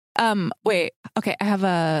Wait. Okay, I have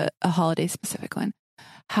a holiday specific one.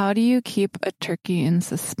 How do you keep a turkey in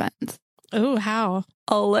suspense? Oh, how?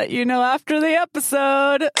 I'll let you know after the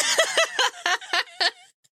episode.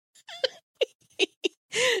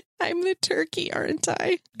 I'm the turkey, aren't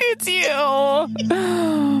I? It's you.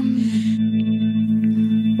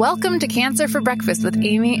 Welcome to Cancer for Breakfast with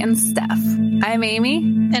Amy and Steph. I'm Amy.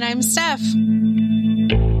 And I'm Steph.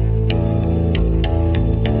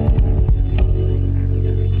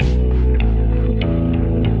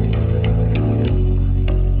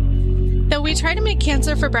 Though we try to make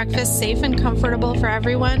Cancer for Breakfast safe and comfortable for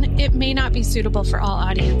everyone, it may not be suitable for all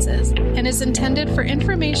audiences and is intended for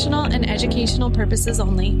informational and educational purposes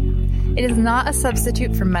only. It is not a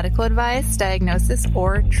substitute for medical advice, diagnosis,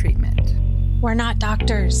 or treatment. We're not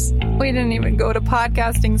doctors. We didn't even go to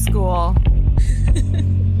podcasting school.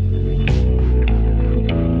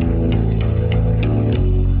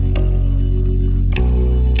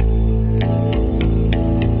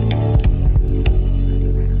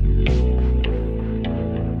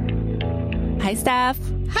 Hi, Steph.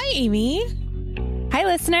 Hi, Amy. Hi,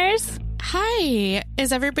 listeners. Hi.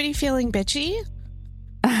 Is everybody feeling bitchy?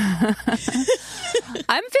 I'm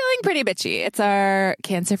feeling pretty bitchy. It's our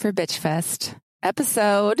Cancer for Bitchfest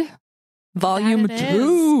episode, volume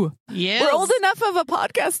 2. Yes. We're old enough of a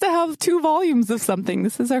podcast to have 2 volumes of something.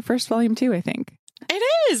 This is our first volume 2, I think. It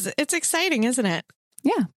is. It's exciting, isn't it?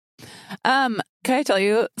 Yeah. Can I tell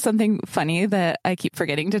you something funny that I keep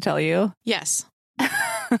forgetting to tell you? Yes.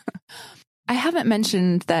 I haven't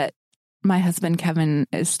mentioned that my husband, Kevin,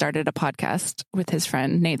 has started a podcast with his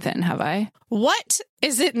friend, Nathan, have I? What?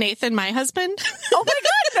 Is it Nathan, my husband? Oh my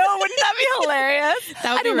God, no, wouldn't that be hilarious?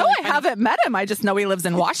 I don't know. I haven't met him. I just know he lives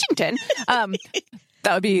in Washington. That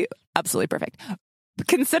would be absolutely perfect,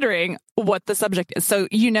 considering what the subject is. So,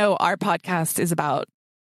 you know, our podcast is about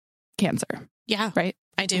cancer. Yeah, right?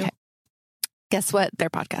 I do. Okay. Guess what their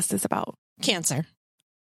podcast is about? Cancer.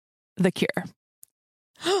 The Cure.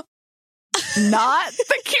 Not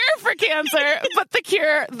The Cure for Cancer, but The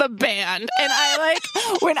Cure, the band. And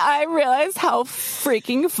when I realized how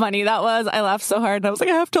freaking funny that was, I laughed so hard. And I was like,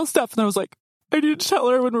 I have to tell Steph. And I was like, I need to tell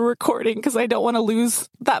her when we're recording because I don't want to lose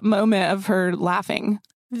that moment of her laughing.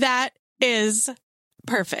 That is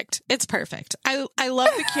perfect. It's perfect. I love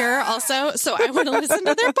The Cure also, so I want to listen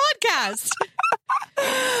to their podcast.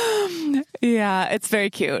 Yeah, it's very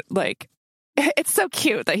cute. Like, it's so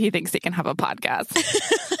cute that he thinks he can have a podcast.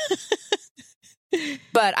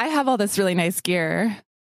 But I have all this really nice gear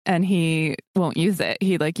and he won't use it.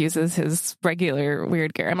 He uses his regular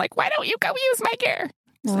weird gear. I'm like, why don't you go use my gear?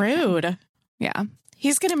 Rude. Yeah.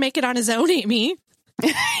 He's going to make it on his own, Amy.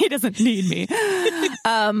 He doesn't need me.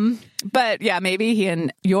 But yeah, maybe he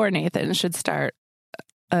and your Nathan should start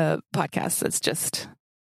a podcast that's just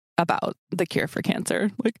about the cure for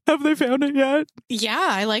cancer. Like, have they found it yet? Yeah,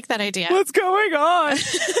 I like that idea. What's going on?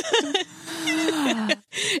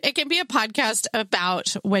 It can be a podcast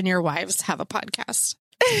about when your wives have a podcast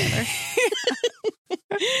together.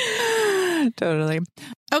 Totally.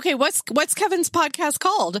 Okay, what's Kevin's podcast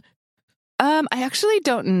called? I actually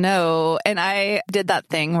don't know. And I did that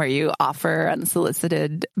thing where you offer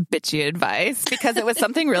unsolicited bitchy advice because it was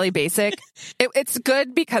something really basic. It's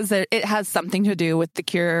good because it has something to do with the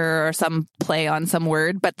cure or some play on some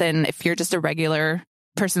word. But then if you're just a regular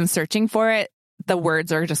person searching for it, the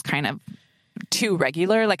words are just kind of too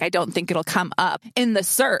regular. Like, I don't think it'll come up in the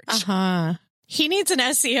search. Uh-huh. He needs an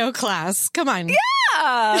SEO class. Come on.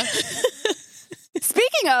 Yeah.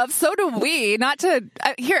 Speaking of, so do we. Not to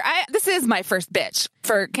this is my first bitch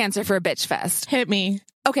for Cancer for a Bitch Fest. Hit me.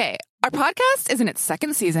 Okay, our podcast is in its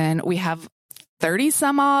 2nd season. We have 30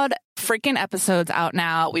 some odd freaking episodes out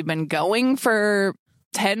now. We've been going for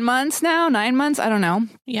 10 months now, 9 months. I don't know.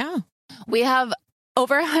 Yeah. We have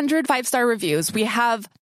over 100 5-star reviews. We have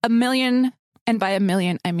 1 million, and by 1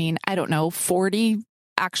 million, I mean, I don't know, 40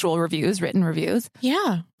 actual reviews, written reviews.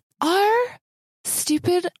 Yeah. Our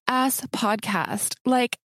stupid ass podcast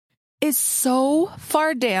is so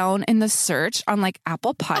far down in the search on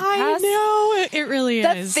Apple Podcasts. I know it really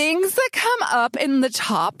is. The things that come up in the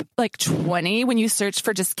top 20 when you search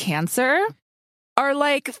for just cancer are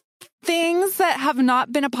things that have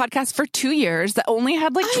not been a podcast for 2 years that only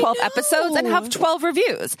had 12 episodes and have 12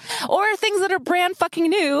 reviews, or things that are brand fucking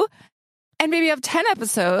new and maybe have 10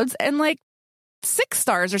 episodes and 6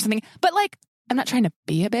 stars or something. But I'm not trying to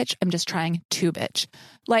be a bitch. I'm just trying to bitch.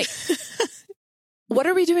 What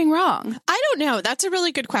are we doing wrong? I don't know. That's a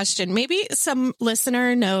really good question. Maybe some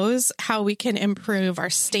listener knows how we can improve our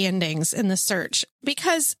standings in the search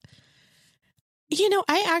because,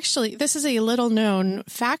 this is a little known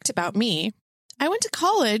fact about me. I went to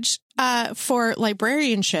college for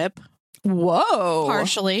librarianship. Whoa.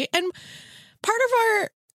 Partially. And part of our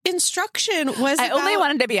instruction was I only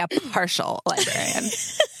wanted to be a partial librarian.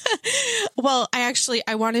 Well,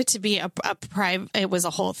 I wanted to be a private. It was a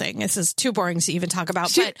whole thing. This is too boring to even talk about.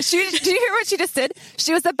 Do you hear what she just did?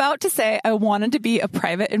 She was about to say, I wanted to be a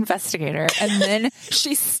private investigator. And then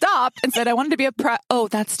she stopped and said, I wanted to be oh,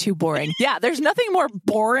 that's too boring. Yeah, there's nothing more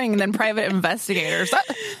boring than private investigators.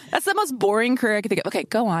 That's the most boring career I could think of. Okay,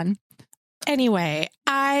 go on. Anyway,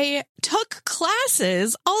 I took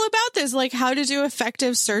classes all about this, like how to do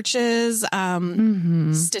effective searches,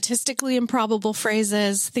 statistically improbable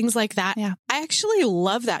phrases, things like that. Yeah. I actually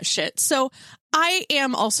love that shit. So I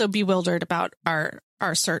am also bewildered about our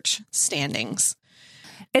search standings.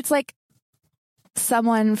 It's like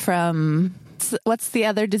someone from, what's the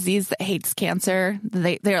other disease that hates cancer?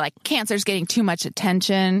 They're like, cancer's getting too much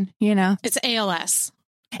attention, you know? It's ALS.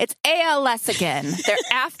 It's ALS again. They're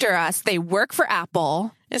after us. They work for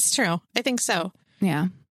Apple. It's true. I think so. Yeah,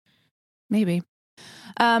 maybe.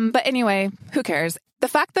 But anyway, who cares? The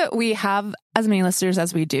fact that we have as many listeners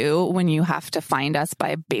as we do, when you have to find us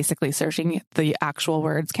by basically searching the actual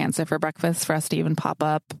words cancer for breakfast for us to even pop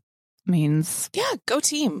up means... Yeah, go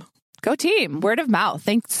team. Go team. Word of mouth.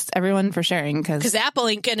 Thanks everyone for sharing. Because Apple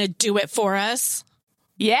ain't going to do it for us.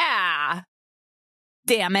 Yeah.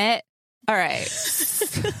 Damn it. All right.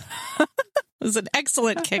 It was an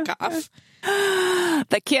excellent kickoff.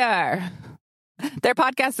 The Cure. Their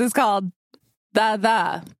podcast is called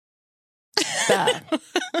The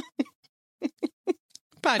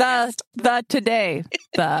Podcast. The Today.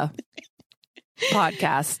 The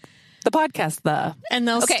Podcast. The podcast, the. And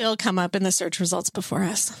they'll still come up in the search results before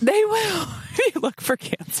us. They will. You look for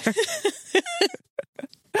cancer.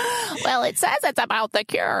 Well, it says it's about the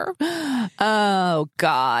cure. Oh,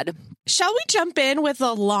 God. Shall we jump in with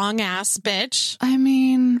a long ass bitch? I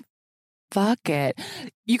mean, fuck it.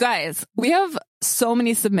 You guys, we have so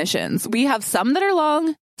many submissions. We have some that are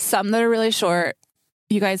long, some that are really short.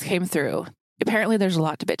 You guys came through. Apparently, there's a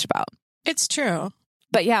lot to bitch about. It's true.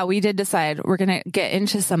 But yeah, we did decide we're going to get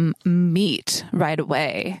into some meat right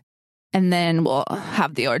away. And then we'll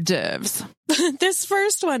have the hors d'oeuvres. This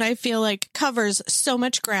first one, I feel like, covers so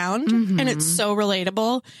much ground and it's so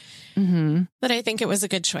relatable that I think it was a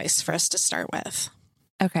good choice for us to start with.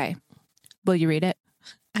 Okay. Will you read it?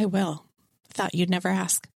 I will. Thought you'd never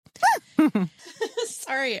ask.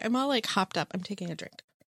 Sorry, I'm all like hopped up. I'm taking a drink.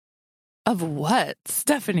 Of what,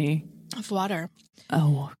 Stephanie? Of water.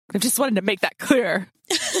 Oh, I just wanted to make that clear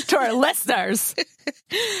to our listeners.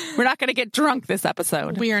 We're not going to get drunk this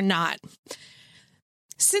episode. We are not.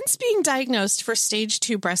 Since being diagnosed for stage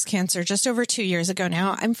 2 breast cancer just over 2 years ago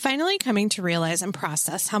now, I'm finally coming to realize and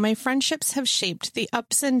process how my friendships have shaped the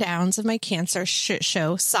ups and downs of my cancer shit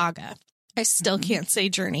show saga. I still can't say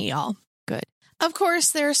journey, y'all. Good. Of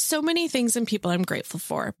course, there are so many things and people I'm grateful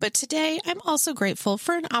for, but today I'm also grateful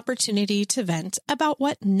for an opportunity to vent about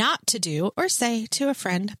what not to do or say to a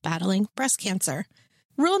friend battling breast cancer.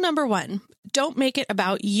 Rule number 1, don't make it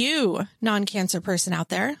about you, non-cancer person out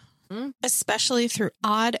there, especially through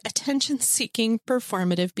odd, attention-seeking,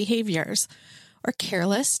 performative behaviors or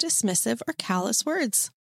careless, dismissive, or callous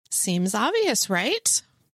words. Seems obvious, right?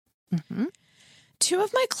 2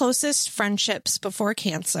 of my closest friendships before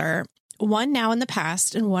cancer, one now in the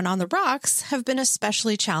past and one on the rocks, have been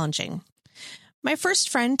especially challenging. My first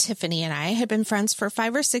friend, Tiffany, and I had been friends for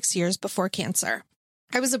 5 or 6 years before cancer.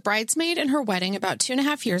 I was a bridesmaid in her wedding about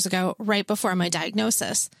 2.5 years ago, right before my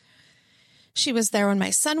diagnosis. She was there when my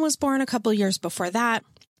son was born a couple years before that,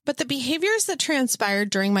 but the behaviors that transpired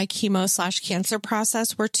during my chemo/cancer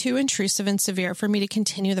process were too intrusive and severe for me to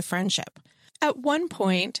continue the friendship. At one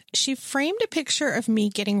point, she framed a picture of me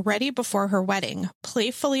getting ready before her wedding,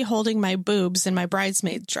 playfully holding my boobs in my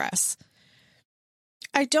bridesmaid dress.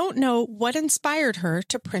 I don't know what inspired her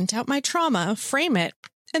to print out my trauma, frame it,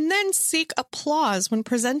 and then seek applause when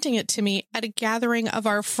presenting it to me at a gathering of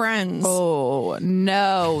our friends. Oh,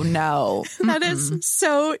 no. That is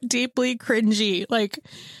so deeply cringy. Like,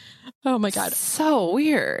 oh my God. So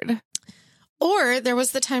weird. Or there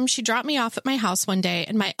was the time she dropped me off at my house one day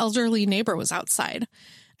and my elderly neighbor was outside.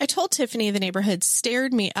 I told Tiffany the neighborhood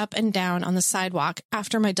stared me up and down on the sidewalk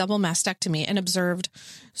after my double mastectomy and observed,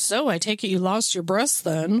 "So I take it you lost your breast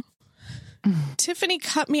then?" Tiffany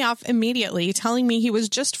cut me off immediately, telling me he was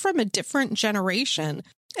just from a different generation,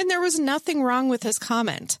 and there was nothing wrong with his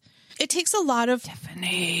comment. It takes a lot of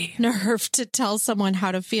nerve to tell someone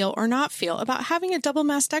how to feel or not feel about having a double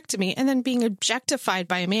mastectomy and then being objectified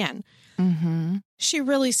by a man. She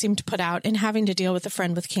really seemed put out in having to deal with a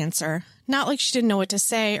friend with cancer, not like she didn't know what to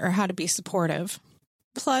say or how to be supportive.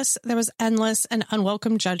 Plus, there was endless and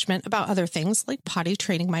unwelcome judgment about other things like potty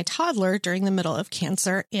training my toddler during the middle of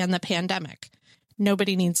cancer and the pandemic.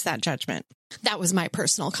 Nobody needs that judgment. That was my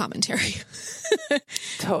personal commentary.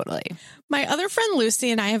 Totally. My other friend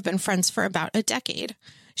Lucy and I have been friends for about a decade.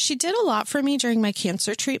 She did a lot for me during my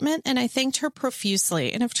cancer treatment, and I thanked her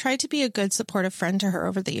profusely and have tried to be a good supportive friend to her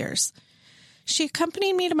over the years. She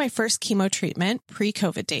accompanied me to my first chemo treatment,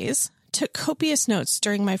 pre-COVID days, took copious notes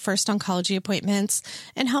during my first oncology appointments,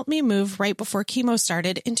 and helped me move right before chemo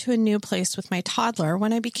started into a new place with my toddler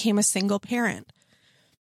when I became a single parent.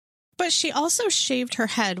 But she also shaved her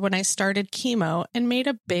head when I started chemo and made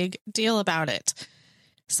a big deal about it,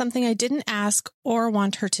 something I didn't ask or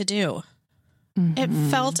want her to do. It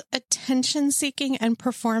felt attention-seeking and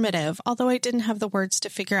performative, although I didn't have the words to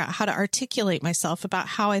figure out how to articulate myself about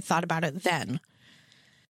how I thought about it then.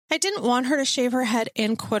 I didn't want her to shave her head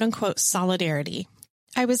in quote-unquote solidarity.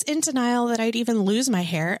 I was in denial that I'd even lose my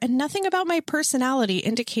hair, and nothing about my personality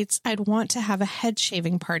indicates I'd want to have a head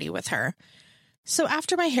shaving party with her. So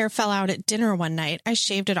after my hair fell out at dinner one night, I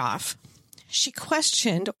shaved it off. She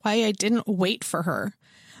questioned why I didn't wait for her.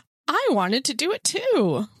 I wanted to do it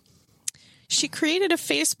too. She created a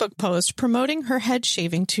Facebook post promoting her head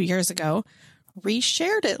shaving 2 years ago,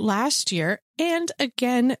 reshared it last year, and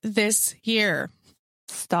again this year.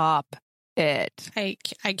 Stop it. I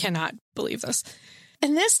cannot believe this.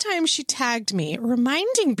 And this time she tagged me,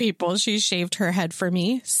 reminding people she shaved her head for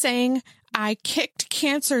me, saying, I kicked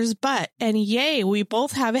cancer's butt, and yay, we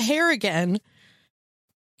both have hair again.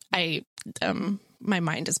 My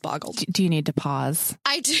mind is boggled. Do you need to pause?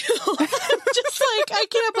 I do. I'm just like, I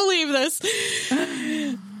can't believe this.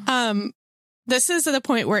 This is the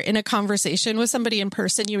point where in a conversation with somebody in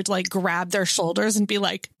person, you would like grab their shoulders and be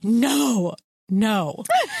like, no.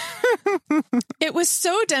 It was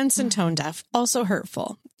so dense and tone deaf, also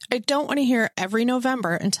hurtful. I don't want to hear every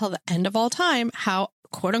November until the end of all time how,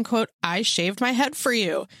 quote unquote, I shaved my head for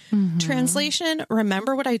you. Translation,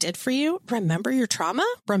 remember what I did for you? Remember your trauma?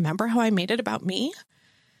 Remember how I made it about me?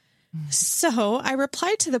 So I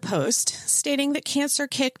replied to the post stating that cancer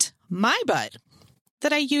kicked my butt,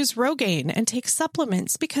 that I use Rogaine and take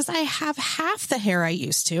supplements because I have half the hair I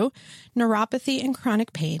used to, neuropathy and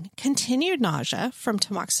chronic pain, continued nausea from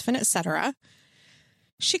tamoxifen, etc.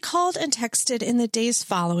 She called and texted in the days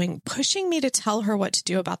following, pushing me to tell her what to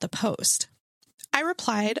do about the post. I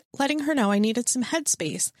replied, letting her know I needed some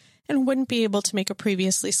headspace and wouldn't be able to make a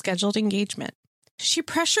previously scheduled engagement. She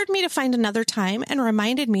pressured me to find another time and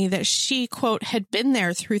reminded me that she, quote, had been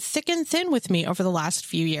there through thick and thin with me over the last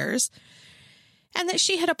few years, and that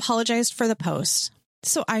she had apologized for the post,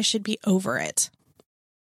 so I should be over it.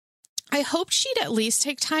 I hoped she'd at least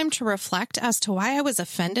take time to reflect as to why I was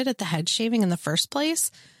offended at the head shaving in the first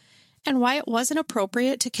place, and why it wasn't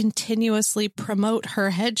appropriate to continuously promote her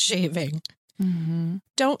head shaving.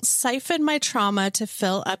 Don't siphon my trauma to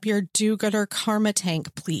fill up your do-gooder karma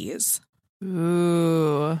tank, please.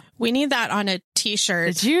 Ooh. We need that on a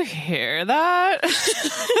t-shirt. Did you hear that?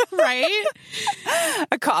 Right?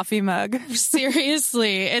 A coffee mug.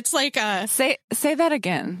 Seriously. It's like a... Say that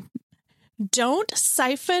again. Don't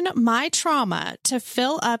siphon my trauma to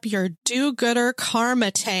fill up your do-gooder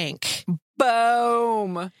karma tank.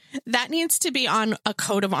 Boom. That needs to be on a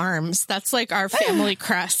coat of arms. That's like our family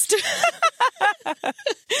crest.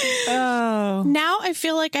 Oh. Now I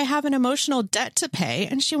feel like I have an emotional debt to pay,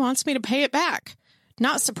 and she wants me to pay it back.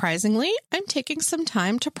 Not surprisingly, I'm taking some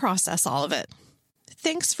time to process all of it.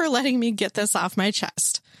 Thanks for letting me get this off my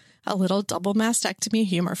chest. A little double mastectomy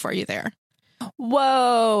humor for you there.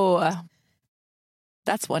 Whoa.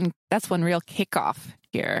 That's one real kickoff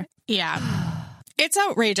here. Yeah. It's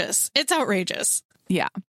outrageous. It's outrageous. Yeah.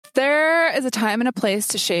 There is a time and a place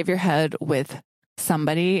to shave your head with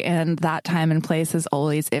somebody, and that time and place is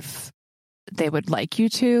always if they would like you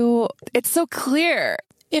to. It's so clear.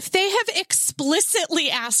 If they have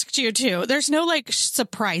explicitly asked you to, there's no like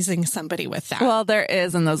surprising somebody with that. Well, there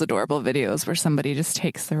is in those adorable videos where somebody just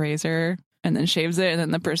takes the razor and then shaves it and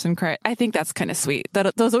then the person cries. I think that's kind of sweet.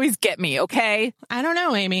 Those always get me, okay? I don't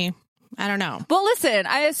know, Amy. I don't know. Well, listen,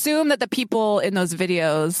 I assume that the people in those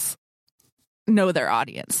videos know their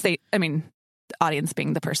audience. The audience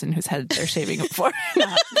being the person whose head they're shaving it for,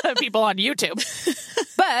 not the people on YouTube.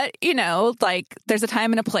 But, like there's a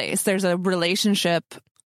time and a place. There's a relationship.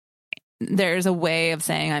 There's a way of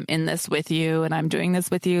saying I'm in this with you and I'm doing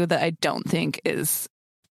this with you that I don't think is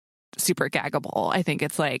super gaggable. I think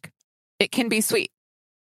it's like, it can be sweet.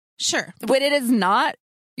 Sure. When it is not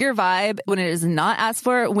your vibe, when it is not asked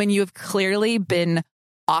for, when you've clearly been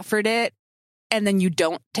offered it and then you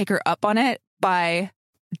don't take her up on it by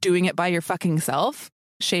doing it by your fucking self,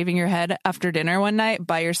 shaving your head after dinner one night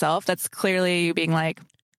by yourself, that's clearly you being like,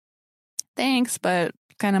 thanks, but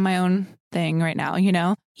kind of my own thing right now, you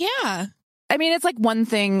know? Yeah. I mean, it's like one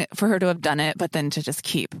thing for her to have done it, but then to just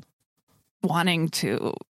keep wanting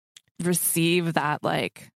to receive that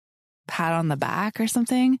like pat on the back or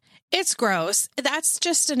something. It's gross. That's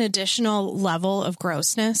just an additional level of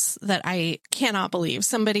grossness that I cannot believe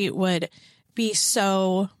somebody would be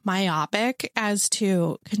so myopic as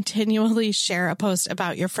to continually share a post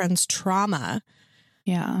about your friend's trauma.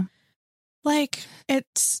 Yeah. Like,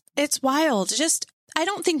 it's wild. Just, I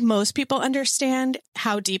don't think most people understand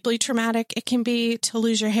how deeply traumatic it can be to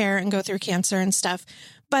lose your hair and go through cancer and stuff.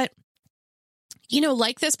 But, you know,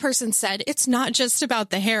 like this person said, it's not just about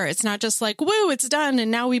the hair. It's not just like, woo, it's done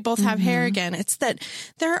and now we both have hair again. It's that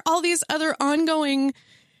there are all these other ongoing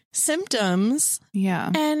symptoms.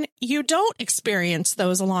 Yeah. And you don't experience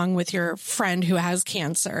those along with your friend who has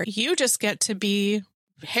cancer. You just get to be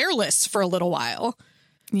hairless for a little while.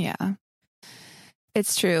 Yeah.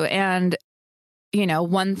 It's true. And, you know,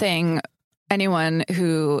 one thing, anyone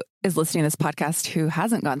who is listening to this podcast who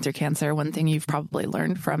hasn't gone through cancer, one thing you've probably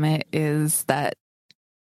learned from it is that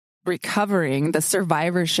recovering, the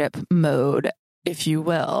survivorship mode, if you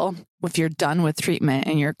will, if you're done with treatment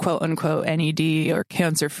and you're quote unquote NED or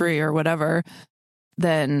cancer free or whatever,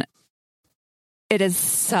 then it is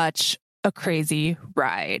such a crazy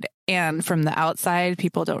ride. And from the outside,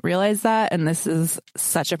 people don't realize that. And this is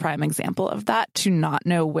such a prime example of that, to not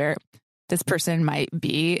know where this person might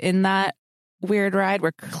be in that weird ride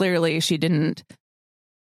where clearly she didn't.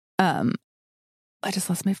 I just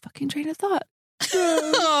lost my fucking train of thought.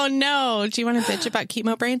 Oh no. Do you want to bitch about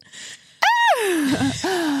chemo brain?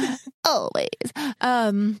 Always.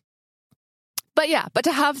 But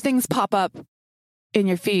to have things pop up in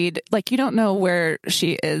your feed, like you don't know where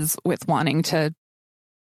she is with wanting to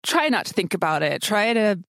try not to think about it, try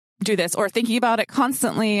to do this, or thinking about it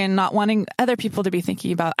constantly and not wanting other people to be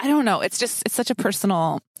thinking about. I don't know. It's such a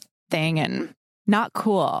personal thing and not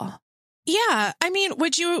cool. Yeah. I mean,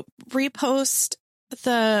 would you repost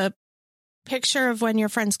the picture of when your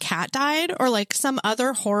friend's cat died or like some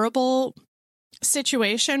other horrible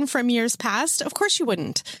situation from years past? Of course you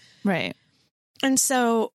wouldn't. Right. And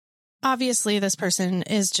so obviously this person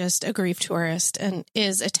is just a grief tourist and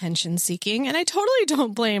is attention seeking. And I totally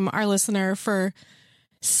don't blame our listener for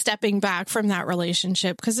stepping back from that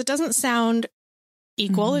relationship because it doesn't sound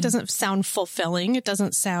equal. Mm-hmm. It doesn't sound fulfilling. It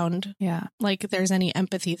doesn't sound like there's any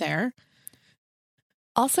empathy there.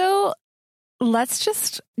 Also, let's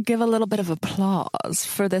just give a little bit of applause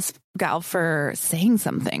for this gal for saying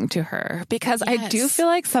something to her, because I do feel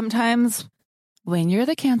like sometimes when you're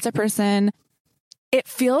the cancer person, it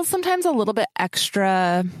feels sometimes a little bit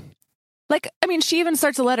extra. Like, I mean, she even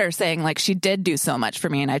starts a letter saying like, she did do so much for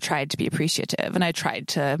me and I tried to be appreciative and I tried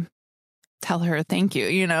to tell her thank you,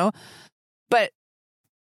 you know, but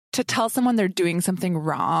to tell someone they're doing something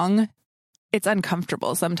wrong, it's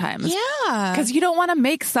uncomfortable sometimes. Yeah. Because you don't want to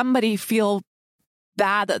make somebody feel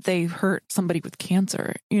bad that they hurt somebody with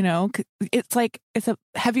cancer, you know? It's like, it's a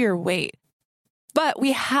heavier weight. But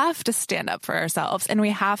we have to stand up for ourselves and we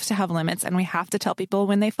have to have limits and we have to tell people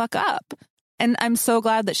when they fuck up. And I'm so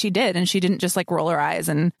glad that she did. And she didn't just like roll her eyes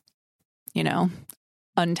and, you know,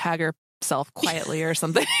 untag herself quietly or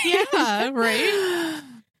something. Yeah, right?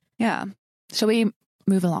 Yeah. Shall we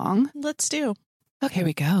move along? Let's do. Okay, here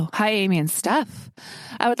we go. Hi, Amy and Steph.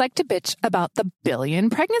 I would like to bitch about the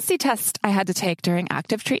billion pregnancy test I had to take during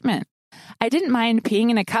active treatment. I didn't mind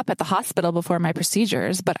peeing in a cup at the hospital before my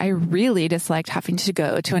procedures, but I really disliked having to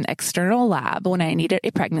go to an external lab when I needed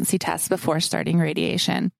a pregnancy test before starting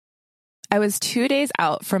radiation. I was 2 days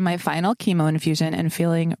out from my final chemo infusion and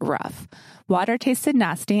feeling rough. Water tasted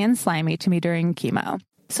nasty and slimy to me during chemo,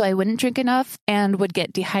 so I wouldn't drink enough and would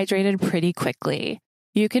get dehydrated pretty quickly.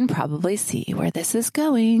 You can probably see where this is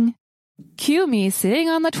going. Cue me sitting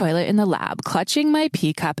on the toilet in the lab, clutching my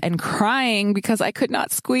pee cup and crying because I could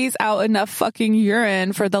not squeeze out enough fucking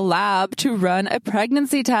urine for the lab to run a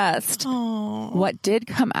pregnancy test. Aww. What did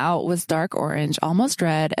come out was dark orange, almost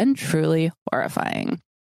red, and truly horrifying.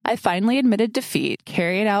 I finally admitted defeat,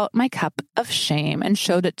 carried out my cup of shame, and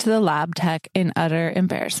showed it to the lab tech in utter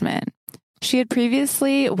embarrassment. She had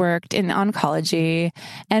previously worked in oncology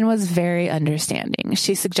and was very understanding.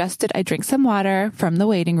 She suggested I drink some water from the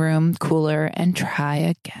waiting room cooler and try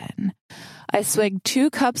again. I swigged 2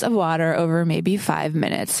 cups of water over maybe 5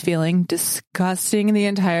 minutes, feeling disgusting the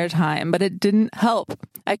entire time, but it didn't help.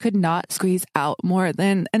 I could not squeeze out more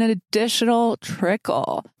than an additional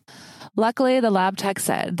trickle. Luckily, the lab tech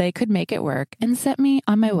said they could make it work and sent me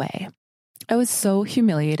on my way. I was so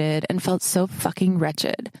humiliated and felt so fucking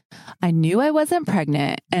wretched. I knew I wasn't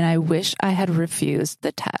pregnant and I wish I had refused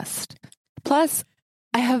the test. Plus,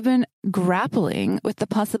 I have been grappling with the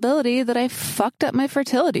possibility that I fucked up my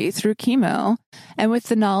fertility through chemo and with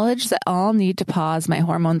the knowledge that I'll need to pause my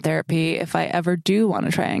hormone therapy if I ever do want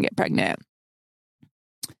to try and get pregnant.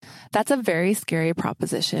 That's a very scary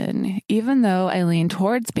proposition. Even though I lean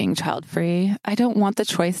towards being child-free, I don't want the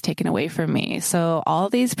choice taken away from me. So all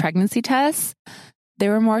these pregnancy tests, they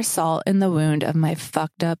were more salt in the wound of my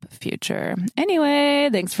fucked up future. Anyway,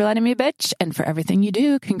 thanks for letting me bitch and for everything you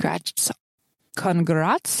do. Congrats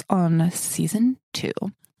on season 2.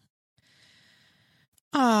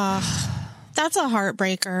 That's a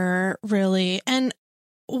heartbreaker, really. And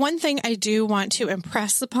one thing I do want to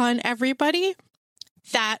impress upon everybody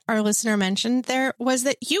that our listener mentioned there was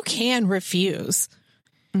that you can refuse.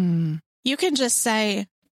 You can just say,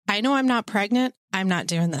 I know I'm not pregnant. I'm not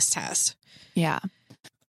doing this test. Yeah.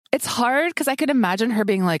 It's hard because I could imagine her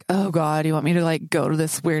being like, oh God, you want me to like go to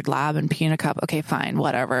this weird lab and pee in a cup? Okay, fine,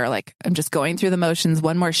 whatever. Like, I'm just going through the motions.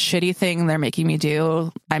 One more shitty thing they're making me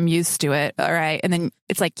do. I'm used to it. All right. And then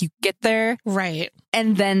it's like you get there. Right.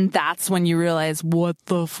 And then that's when you realize, what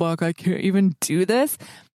the fuck? I can't even do this.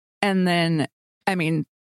 And then, I mean,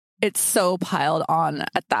 it's so piled on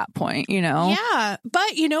at that point, you know? Yeah.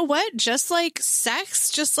 But you know what? Just like sex,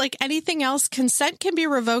 just like anything else, consent can be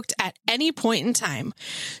revoked at any point in time.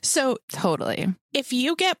 So totally. If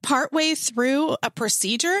you get partway through a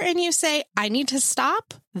procedure and you say, I need to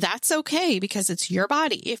stop, that's okay because it's your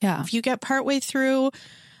body. If you get partway through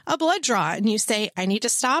a blood draw and you say, I need to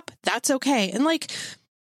stop, that's okay. And like,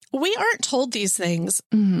 we aren't told these things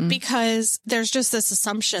because there's just this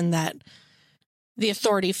assumption that the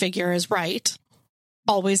authority figure is right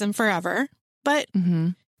always and forever. But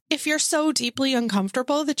if you're so deeply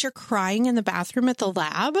uncomfortable that you're crying in the bathroom at the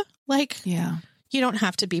lab, like, you don't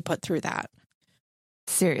have to be put through that.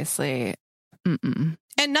 Seriously. And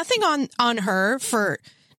nothing on her for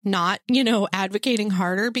not, advocating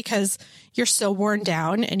harder because you're so worn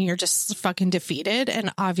down and you're just fucking defeated.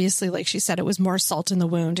 And obviously, like she said, it was more salt in the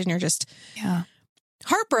wound and you're just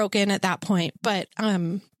heartbroken at that point. But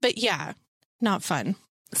yeah. Not fun.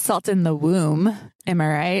 Salt in the womb. Am I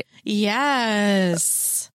right?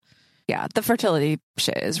 Yes. Yeah. The fertility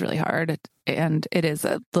shit is really hard. And it is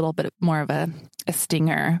a little bit more of a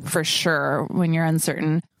stinger for sure when you're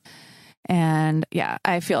uncertain. And yeah,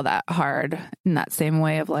 I feel that hard in that same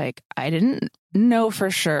way of like, I didn't know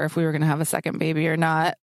for sure if we were going to have a second baby or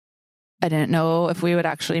not. I didn't know if we would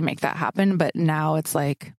actually make that happen. But now it's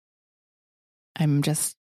like, I'm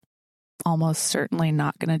just almost certainly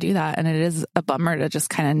not going to do that. And it is a bummer to just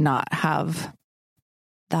kind of not have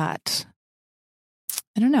that,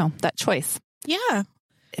 I don't know, that choice. Yeah.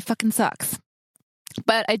 It fucking sucks.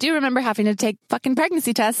 But I do remember having to take fucking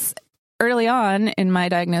pregnancy tests early on in my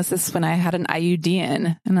diagnosis when I had an IUD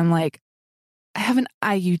in. And I'm like, I have an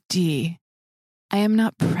IUD. I am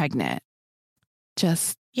not pregnant.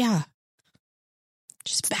 Just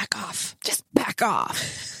back off. Just back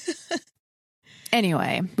off.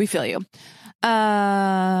 Anyway, we feel you.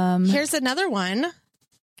 Here's another one.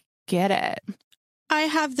 Get it. I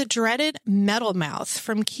have the dreaded metal mouth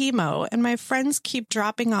from chemo, and my friends keep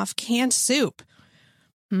dropping off canned soup.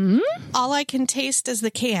 All I can taste is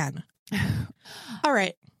the can. All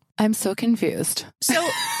right. I'm so confused. So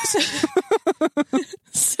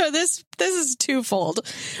this is twofold.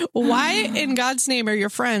 Why in God's name are your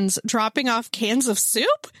friends dropping off cans of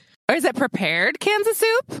soup? Or is it prepared cans of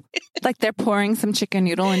soup? Like they're pouring some chicken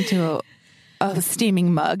noodle into a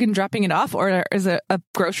steaming mug and dropping it off? Or is it a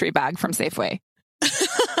grocery bag from Safeway?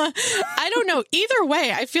 I don't know. Either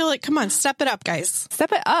way, I feel like, come on, step it up, guys.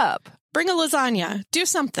 Step it up. Bring a lasagna. Do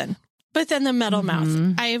something. But then the metal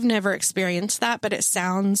mouth. I have never experienced that, but it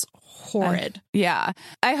sounds horrid. Yeah.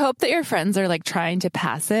 I hope that your friends are like trying to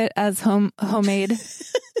pass it as homemade,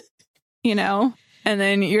 and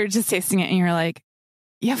then you're just tasting it and you're like,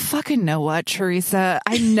 you fucking know what, Teresa?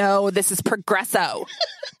 I know this is Progresso.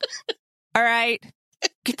 All right.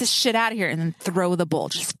 Get this shit out of here and then throw the bowl.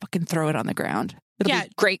 Just fucking throw it on the ground. It'll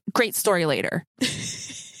be great story later.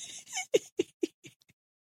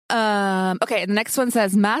 Okay, the next one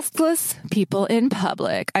says, maskless people in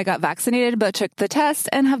public. I got vaccinated but took the test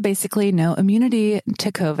and have basically no immunity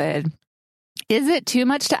to COVID. Is it too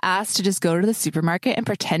much to ask to just go to the supermarket and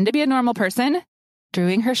pretend to be a normal person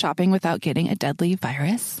doing her shopping without getting a deadly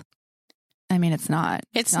virus? I mean, it's not.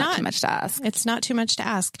 It's not too much to ask. It's not too much to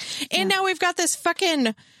ask. And now we've got this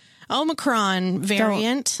fucking Omicron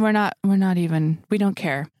variant. We don't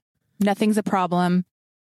care. Nothing's a problem.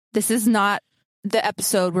 This is not the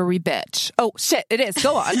episode where we bitch. Oh, shit, it is.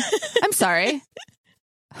 Go on. I'm sorry.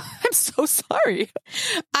 I'm so sorry.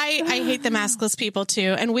 I hate the maskless people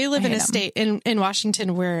too. And we live in a state in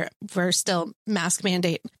Washington where we're still mask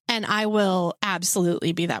mandate. And I will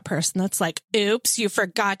absolutely be that person that's like, oops, you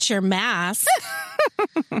forgot your mask.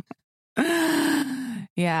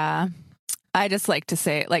 Yeah. I just like to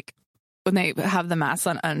say, like, when they have the mask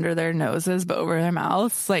on under their noses, but over their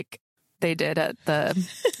mouths, like they did at the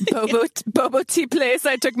bobo tea place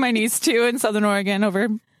I took my niece to in Southern Oregon over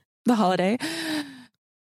the holiday.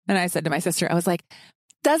 And I said to my sister, I was like,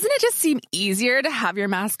 doesn't it just seem easier to have your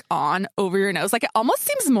mask on over your nose? Like, it almost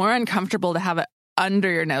seems more uncomfortable to have it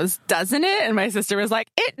under your nose, doesn't it? And my sister was like,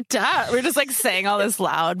 it does. We're just like saying all this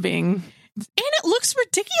loud being. And it looks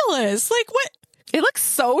ridiculous. Like, what? It looks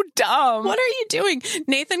so dumb. What are you doing?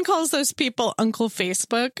 Nathan calls those people Uncle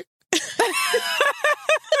Facebook.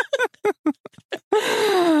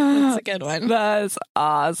 That's a good one. That's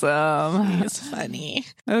awesome. He's funny.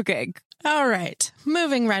 Okay. All right.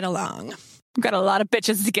 Moving right along. We've got a lot of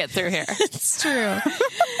bitches to get through here. It's true.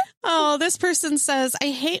 Oh, this person says, I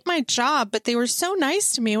hate my job, but they were so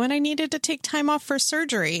nice to me when I needed to take time off for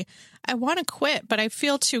surgery. I want to quit, but I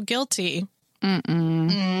feel too guilty.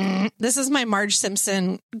 This is my Marge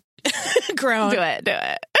Simpson groan. Do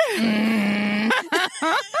it.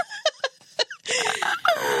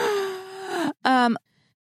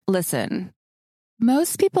 Listen,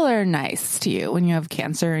 most people are nice to you when you have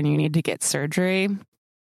cancer and you need to get surgery.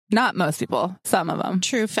 Not most people, some of them.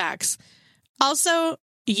 True facts. Also,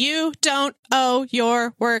 you don't owe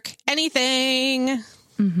your work anything.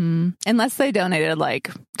 Unless they donated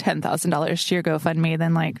like $10,000 to your GoFundMe,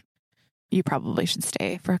 then like you probably should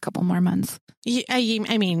stay for a couple more months. Yeah,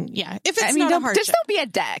 I mean, yeah. If it's not a hardship. Just don't be a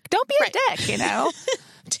dick. Don't be a dick, you know?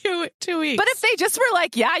 2 weeks. But if they just were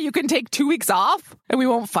like, yeah, you can take 2 weeks off and we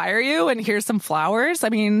won't fire you and here's some flowers. I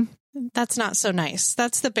mean, that's not so nice.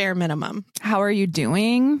 That's the bare minimum. How are you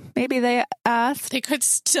doing? Maybe they asked. They could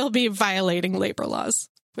still be violating labor laws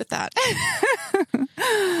with that.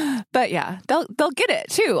 But yeah, they'll get it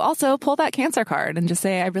too. Also, pull that cancer card and just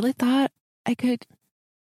say, I really thought I could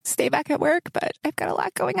stay back at work, but I've got a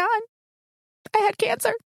lot going on. I had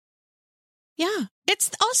cancer. Yeah. It's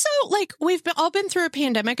also like we've all been through a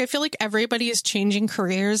pandemic. I feel like everybody is changing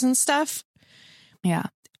careers and stuff. Yeah.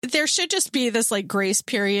 There should just be this like grace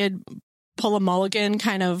period, pull a mulligan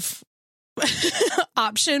kind of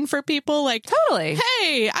option for people. Like, totally.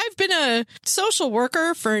 Hey, I've been a social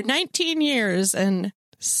worker for 19 years and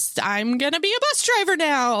I'm going to be a bus driver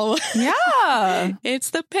now. Yeah.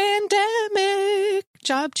 It's the pandemic.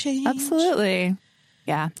 Job change. Absolutely.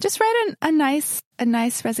 Yeah. just write a nice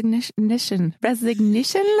recognition letter.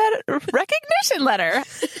 I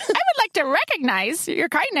would like to recognize your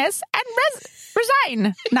kindness and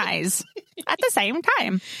resign at the same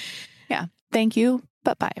time. Yeah. Thank you.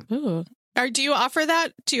 Bye. Ooh. Do you offer that?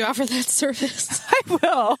 Do you offer that service? I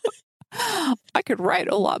will. I could write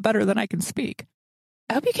a lot better than I can speak.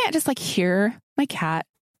 I hope you can't just like hear my cat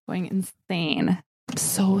going insane. I'm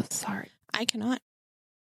so sorry. I cannot.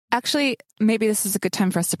 Actually, maybe this is a good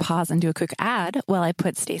time for us to pause and do a quick ad while I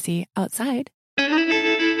put Stacy outside. An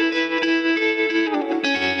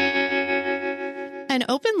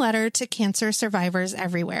open letter to cancer survivors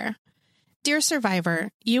everywhere. Dear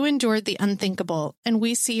survivor, you endured the unthinkable, and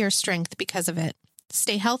we see your strength because of it.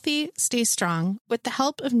 Stay healthy, stay strong, with the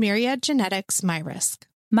help of Myriad Genetics MyRisk.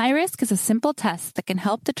 MyRisk is a simple test that can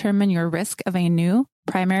help determine your risk of a new,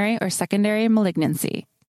 primary, or secondary malignancy,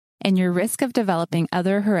 and your risk of developing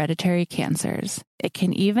other hereditary cancers. It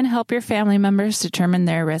can even help your family members determine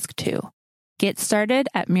their risk too. Get started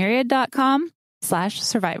at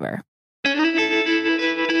myriad.com/survivor.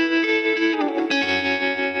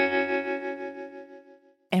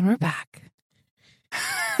 And we're back.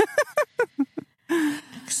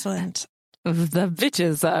 Excellent. The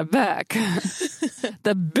bitches are back.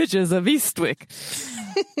 The bitches of Eastwick.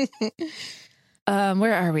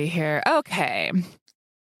 Where are we here? Okay.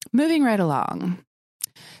 Moving right along.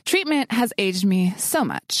 Treatment has aged me so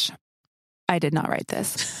much. I did not write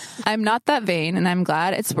this. I'm not that vain, and I'm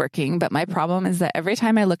glad it's working, but my problem is that every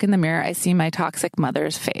time I look in the mirror, I see my toxic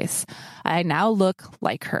mother's face. I now look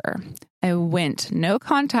like her. I went no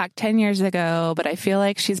contact 10 years ago, but I feel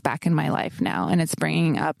like she's back in my life now, and it's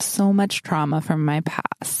bringing up so much trauma from my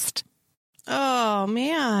past. Oh,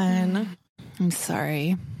 man. I'm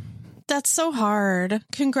sorry. That's so hard.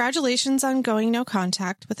 Congratulations on going no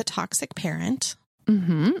contact with a toxic parent.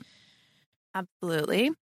 Mm-hmm.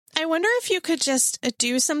 Absolutely. I wonder if you could just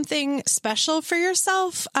do something special for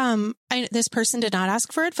yourself. This person did not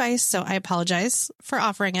ask for advice, so I apologize for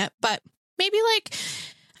offering it. But maybe like,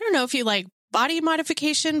 I don't know if you like body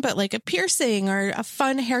modification, but like a piercing or a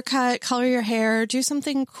fun haircut, color your hair, do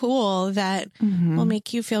something cool that will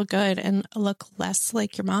make you feel good and look less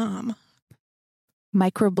like your mom.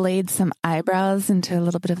 Microblade some eyebrows into a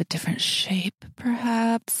little bit of a different shape,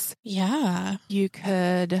 perhaps. Yeah. You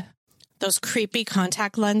could... Those creepy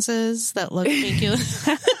contact lenses that make you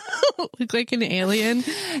look like an alien.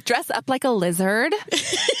 Dress up like a lizard.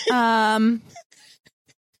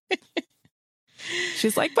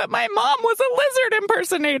 She's like, but my mom was a lizard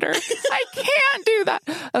impersonator. I can't do that.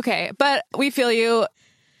 Okay, but we feel you.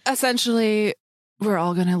 Essentially, we're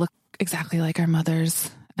all going to look exactly like our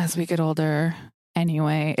mothers as we get older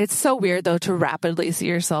anyway. It's so weird, though, to rapidly see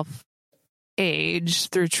yourself age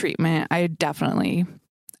through treatment. I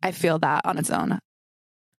feel that on its own.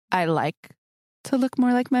 I like to look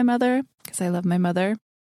more like my mother because I love my mother,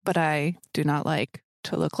 but I do not like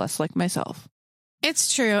to look less like myself.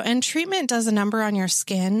 It's true. And treatment does a number on your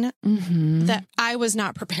skin that I was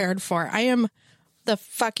not prepared for. I am the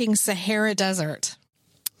fucking Sahara Desert.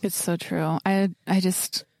 It's so true. I'm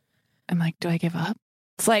like, do I give up?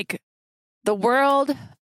 It's like the world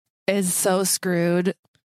is so screwed.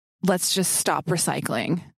 Let's just stop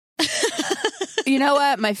recycling. You know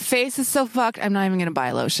what? My face is so fucked. I'm not even going to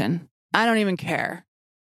buy lotion. I don't even care.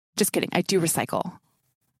 Just kidding. I do recycle.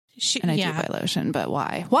 And I do buy lotion, but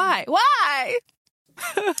why? Why?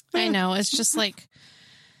 I know. It's just like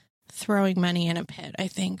throwing money in a pit, I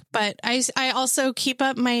think. But I also keep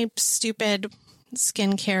up my stupid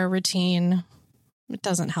skincare routine. It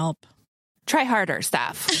doesn't help. Try harder,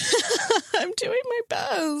 Steph. I'm doing my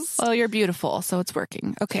best. Well, you're beautiful, so it's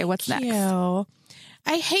working. Okay, what's next? You.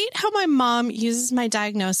 I hate how my mom uses my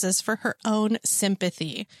diagnosis for her own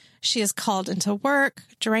sympathy. She is called into work,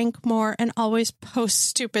 drank more, and always posts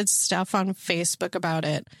stupid stuff on Facebook about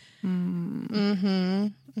it. My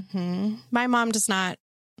mom does not.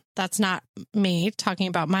 That's not me talking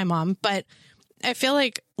about my mom, but I feel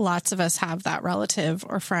like lots of us have that relative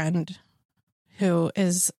or friend who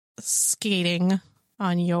is skating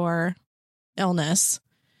on your illness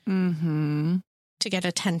to get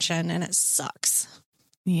attention, and it sucks.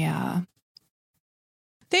 Yeah.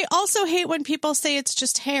 They also hate when people say it's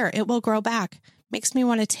just hair. It will grow back. Makes me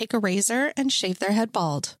want to take a razor and shave their head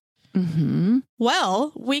bald.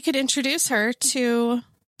 Well, we could introduce her to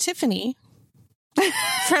Tiffany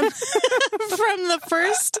from the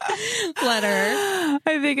first letter.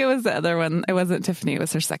 I think it was the other one. It wasn't Tiffany. It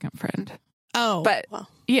was her second friend. Oh. But,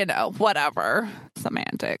 whatever.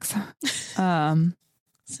 Semantics.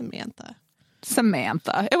 Samantha.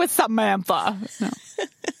 It was Samantha. No.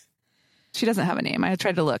 She doesn't have a name. I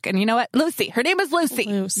tried to look. And you know what? Lucy. Her name is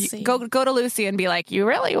Lucy. Go to Lucy and be like, you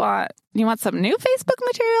want some new Facebook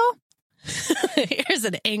material? Here's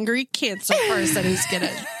an angry cancer person who's going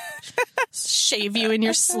to shave you in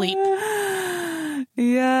your sleep.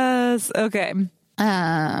 Yes. Okay.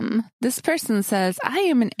 This person says, I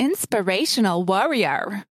am an inspirational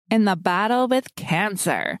warrior in the battle with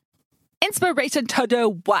cancer. Inspiration to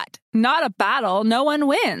do what? Not a battle. No one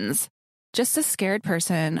wins. Just a scared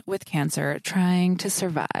person with cancer trying to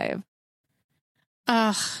survive.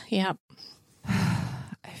 Yep.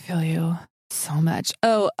 I feel you so much.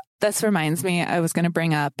 Oh, this reminds me, I was going to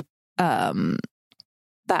bring up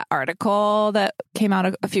that article that came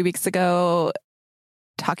out a few weeks ago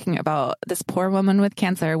talking about this poor woman with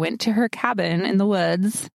cancer went to her cabin in the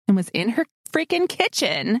woods and was in her freaking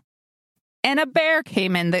kitchen. And a bear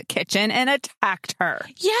came in the kitchen and attacked her.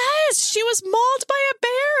 Yes, she was mauled by a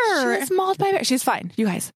bear. She's fine, you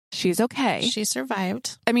guys. She's okay. She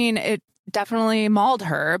survived. I mean, it definitely mauled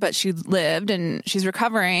her, but she lived and she's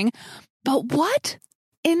recovering. But what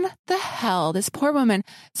in the hell? This poor woman.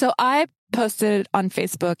 So I posted on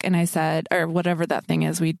Facebook and I said, or whatever that thing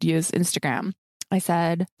is we'd use, Instagram. I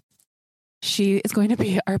said, she is going to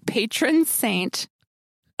be our patron saint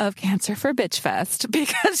of Cancer for Bitchfest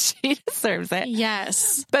because she deserves it.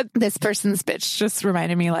 Yes. But this person's bitch just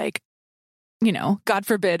reminded me, like, God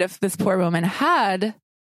forbid if this poor woman had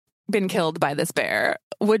been killed by this bear,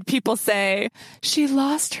 would people say she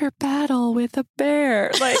lost her battle with a bear?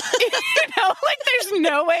 Like, like there's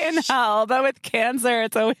no way in hell. But with cancer,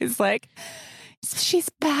 it's always like, she's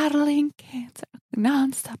battling cancer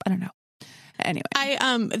nonstop. I don't know. Anyway,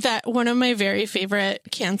 that one of my very favorite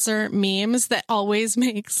cancer memes that always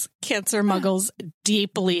makes cancer muggles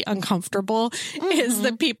deeply uncomfortable is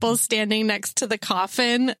the people standing next to the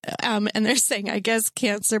coffin, and they're saying, "I guess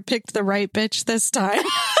cancer picked the right bitch this time."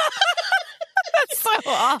 That's so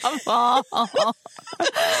awful.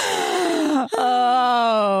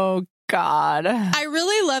 Oh God. I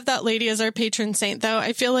really love that lady as our patron saint, though.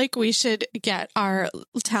 I feel like we should get our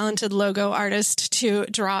talented logo artist to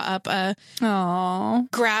draw up a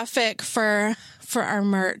graphic for our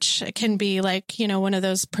merch. It can be like, one of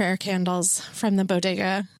those prayer candles from the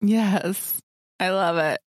bodega. Yes. I love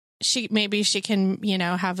it. Maybe she can,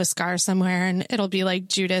 have a scar somewhere, and it'll be like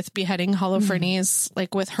Judith beheading Holofernes,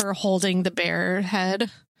 like with her holding the bear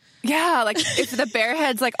head. Yeah, like if the bear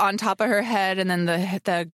head's like on top of her head and then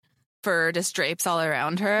the fur just drapes all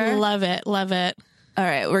around her. Love it. Love it. All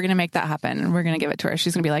right, we're going to make that happen. We're going to give it to her.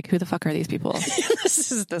 She's going to be like, who the fuck are these people?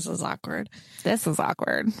 This is awkward. This is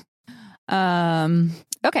awkward.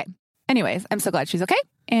 Okay. Anyways, I'm so glad she's okay.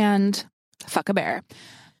 And fuck a bear.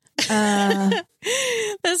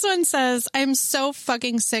 This one says, I'm so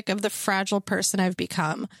fucking sick of the fragile person I've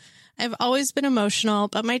become. I've always been emotional,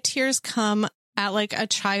 but my tears come at like a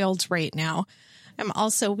child's rate now. I'm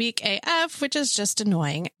also weak AF, which is just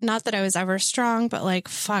annoying. Not that I was ever strong, but like,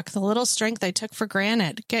 fuck, the little strength I took for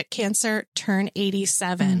granted. Get cancer, turn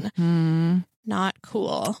 87. Mm-hmm. Not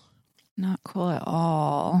cool. Not cool at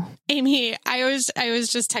all. Amy, I was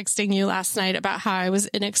just texting you last night about how I was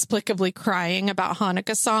inexplicably crying about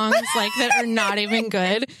Hanukkah songs like that are not even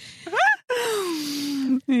good.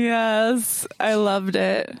 Yes, I loved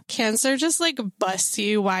it. Cancer just like busts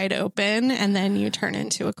you wide open and then you turn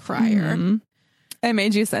into a crier. Mm-hmm. I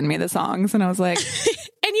made you send me the songs and I was like...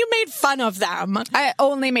 And you made fun of them. I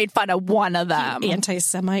only made fun of one of them.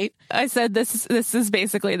 Anti-Semite. I said, this is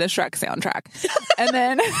basically the Shrek soundtrack. And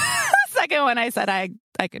then the second one, I said I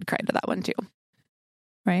could cry to that one too.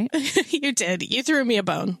 Right? You did. You threw me a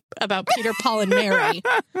bone about Peter, Paul, and Mary.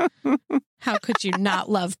 How could you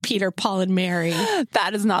not love Peter, Paul, and Mary?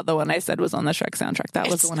 That is not the one I said was on the Shrek soundtrack. That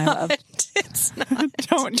was the one I loved. It's not.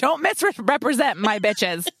 Don't misrepresent my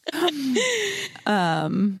bitches.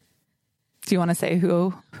 Do you want to say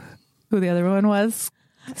who the other one was?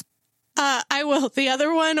 I will. The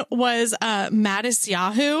other one was Mattis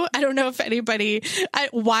Yahoo. I don't know if anybody...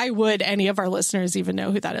 why would any of our listeners even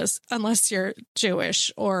know who that is? Unless you're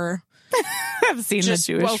Jewish or... I've seen the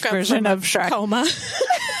Jewish version of Shrek. Coma.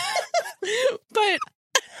 But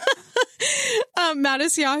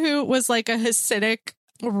Mattis Yahoo was like a Hasidic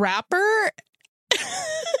rapper.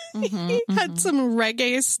 He had some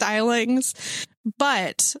reggae stylings.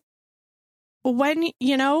 But when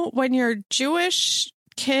you're Jewish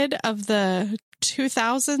kid of the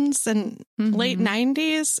 2000s and late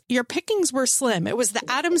 90s, your pickings were slim. It was the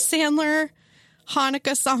Adam Sandler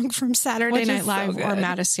Hanukkah song from Saturday Night Live or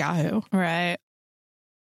Mattis Yahoo. Right.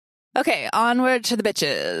 Okay, onward to the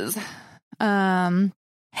bitches.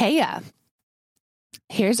 Hey,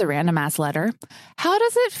 here's a random ass letter. How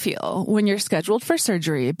does it feel when you're scheduled for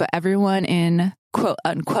surgery, but everyone in quote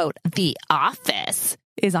unquote the office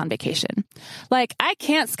is on vacation? Like, I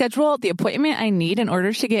can't schedule the appointment I need in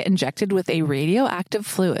order to get injected with a radioactive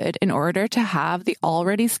fluid in order to have the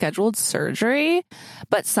already scheduled surgery,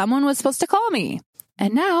 but someone was supposed to call me,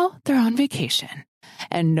 and now they're on vacation.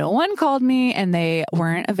 And no one called me, and they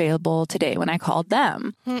weren't available today when I called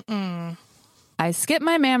them. I skipped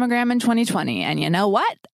my mammogram in 2020, and you know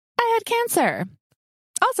what? I had cancer.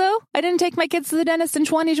 Also, I didn't take my kids to the dentist in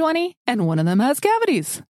 2020, and one of them has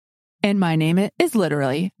cavities. And my name is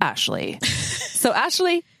literally Ashley. So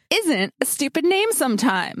Ashley isn't a stupid name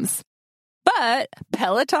sometimes. But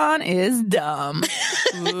Peloton is dumb.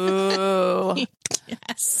 Ooh.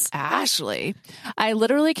 Yes. Ashley. I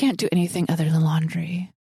literally can't do anything other than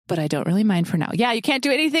laundry. But I don't really mind for now. Yeah, you can't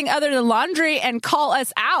do anything other than laundry and call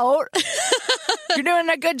us out. You're doing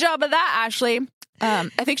a good job of that, Ashley. I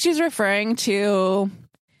think she's referring to,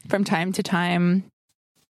 from time to time,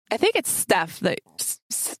 I think it's Steph that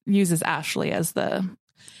uses Ashley as the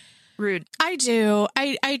rude. I do.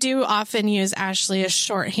 I do often use Ashley as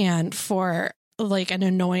shorthand for like an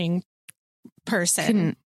annoying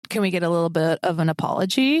person. Can we get a little bit of an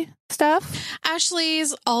apology, Steph?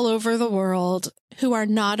 Ashleys all over the world who are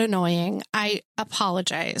not annoying, I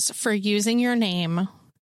apologize for using your name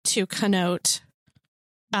to connote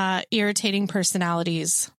irritating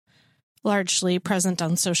personalities largely present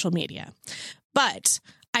on social media. But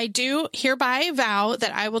I do hereby vow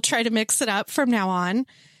that I will try to mix it up from now on.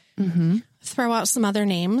 Throw out some other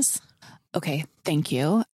names. Okay, thank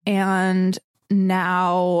you. And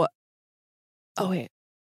now... Oh, wait.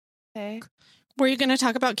 Okay. Were you going to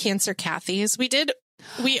talk about Cancer Kathy's? We did.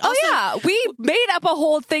 We made up a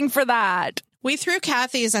whole thing for that. We threw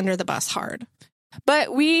Kathy's under the bus hard. But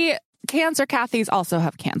Cancer Kathy's also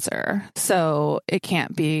have cancer. So it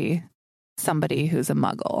can't be somebody who's a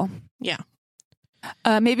muggle. Yeah.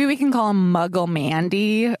 Maybe we can call him Muggle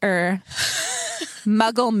Mandy or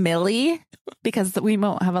Muggle Millie. because we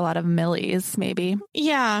won't have a lot of Millies, maybe.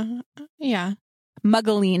 Yeah.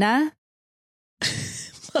 Muggalina.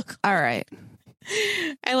 All right.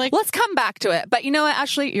 Let's come back to it. But you know what,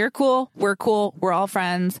 Ashley? You're cool. We're cool. We're all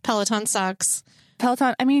friends. Peloton sucks.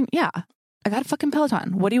 Peloton. I mean, yeah. I got a fucking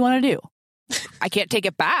Peloton. What do you want to do? I can't take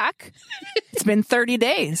it back. It's been 30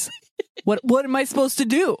 days. What am I supposed to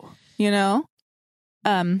do? You know?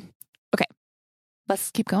 Okay.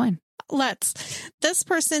 Let's keep going. This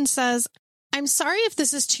person says, I'm sorry if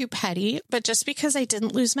this is too petty, but just because I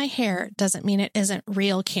didn't lose my hair doesn't mean it isn't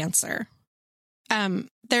real cancer.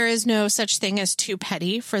 There is no such thing as too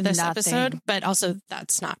petty for this episode, but also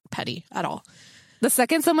that's not petty at all. The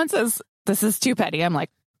second someone says, this is too petty, I'm like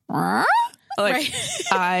right.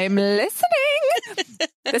 I'm listening.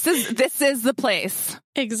 This is the place.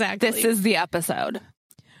 Exactly. This is the episode.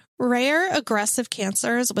 Rare aggressive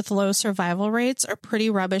cancers with low survival rates are pretty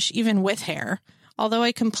rubbish even with hair, although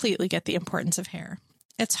I completely get the importance of hair.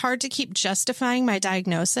 It's hard to keep justifying my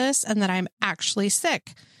diagnosis and that I'm actually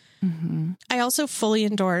sick. Mm-hmm. I also fully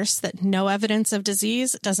endorse that no evidence of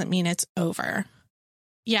disease doesn't mean it's over.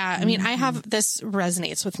 Yeah, I mean, this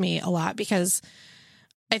resonates with me a lot because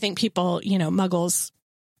I think people, muggles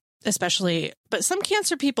especially, but some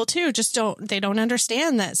cancer people too, they don't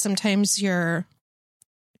understand that sometimes your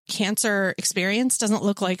cancer experience doesn't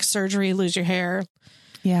look like surgery, lose your hair.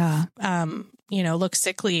 Yeah. Look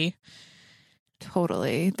sickly.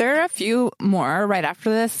 Totally. There are a few more right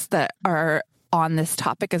after this that are on this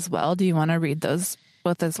topic as well. Do you want to read those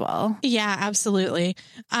both as well? Yeah, absolutely.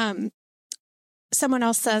 Someone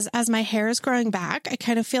else says, as my hair is growing back, I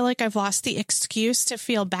kind of feel like I've lost the excuse to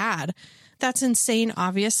feel bad. That's insane,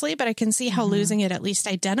 obviously, but I can see how losing it at least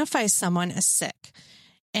identifies someone as sick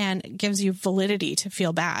and gives you validity to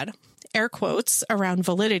feel bad. Air quotes around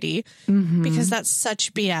validity, because that's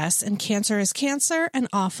such BS, and cancer is cancer and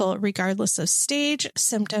awful regardless of stage,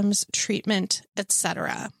 symptoms, treatment,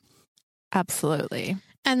 etc. Absolutely.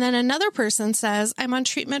 And then another person says, I'm on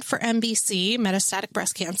treatment for MBC, metastatic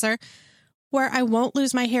breast cancer, where I won't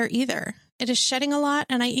lose my hair either. It is shedding a lot,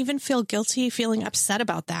 and I even feel guilty feeling upset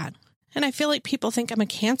about that. And I feel like people think I'm a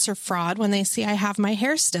cancer fraud when they see I have my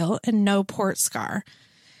hair still and no port scar.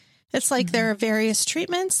 It's like there are various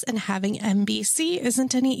treatments, and having MBC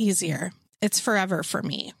isn't any easier. It's forever for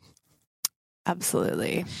me.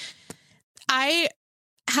 Absolutely. I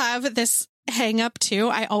have this hang up too.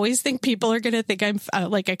 I always think people are going to think I'm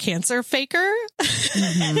like a cancer faker.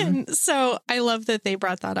 And so I love that they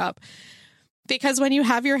brought that up, because when you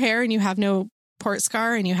have your hair and you have no port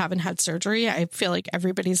scar and you haven't had surgery, I feel like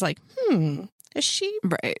everybody's like, is she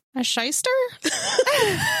a shyster?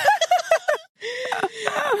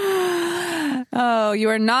 Oh, you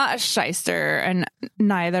are not a shyster, and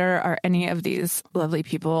neither are any of these lovely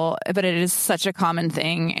people, but it is such a common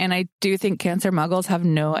thing. And I do think cancer muggles have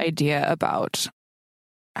no idea about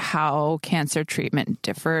how cancer treatment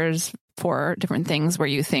differs for different things, where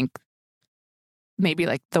you think maybe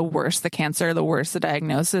like the worse the cancer, the worse the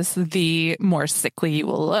diagnosis, the more sickly you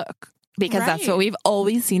will look, because that's what we've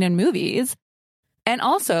always seen in movies. And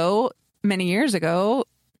also, many years ago,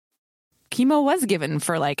 chemo was given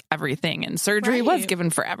for like everything, and surgery was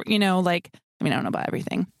given for I don't know about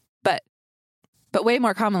everything, but way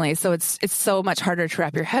more commonly. So it's so much harder to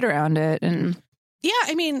wrap your head around it. And yeah,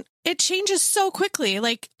 I mean, it changes so quickly.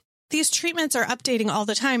 Like, these treatments are updating all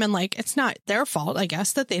the time, and like, it's not their fault, I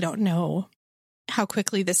guess, that they don't know how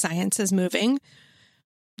quickly the science is moving.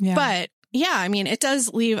 Yeah. But yeah, I mean, it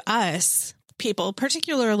does leave us people,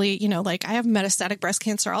 particularly, like I have metastatic breast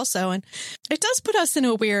cancer also, and it does put us in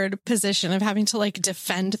a weird position of having to like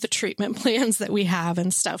defend the treatment plans that we have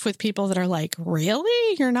and stuff with people that are like,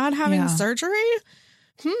 really? You're not having surgery?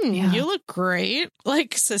 You look great.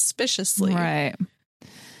 Like, suspiciously. Right.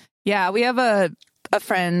 Yeah, we have a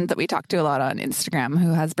friend that we talk to a lot on Instagram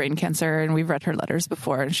who has brain cancer, and we've read her letters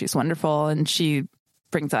before, and she's wonderful, and she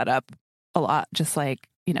brings that up a lot, just like,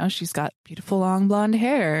 she's got beautiful long blonde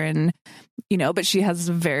hair, and but she has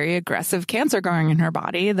very aggressive cancer growing in her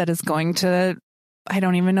body that is going to, I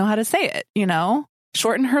don't even know how to say it,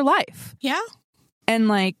 shorten her life. Yeah. And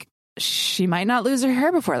like, she might not lose her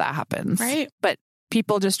hair before that happens. Right. But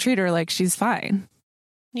people just treat her like she's fine.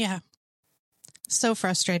 Yeah. So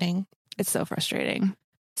frustrating. It's so frustrating.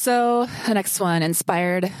 So the next one,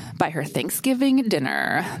 inspired by her Thanksgiving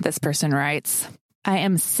dinner. This person writes, I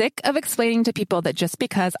am sick of explaining to people that just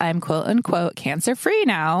because I'm quote unquote cancer free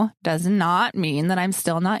now does not mean that I'm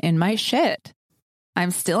still not in my shit.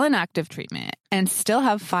 I'm still in active treatment and still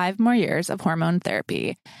have 5 more years of hormone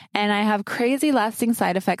therapy. And I have crazy lasting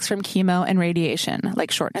side effects from chemo and radiation,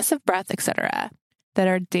 like shortness of breath, etc., that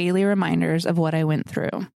are daily reminders of what I went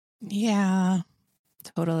through. Yeah.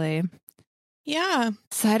 Totally. Yeah.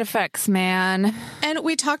 Side effects, man. And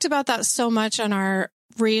we talked about that so much on our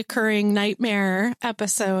reoccurring nightmare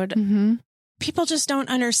episode. Mm-hmm. People just don't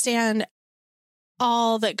understand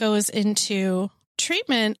all that goes into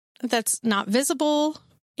treatment that's not visible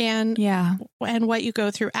and what you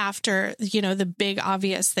go through after, the big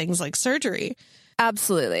obvious things like surgery.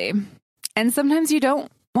 Absolutely. And sometimes you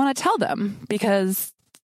don't want to tell them because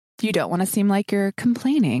you don't want to seem like you're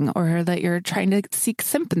complaining or that you're trying to seek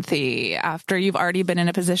sympathy after you've already been in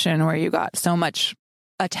a position where you got so much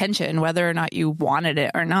attention, whether or not you wanted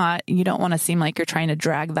it or not. You don't want to seem like you're trying to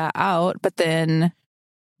drag that out, but then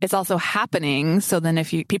it's also happening. So then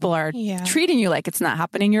if people are treating you like it's not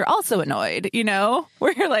happening, you're also annoyed,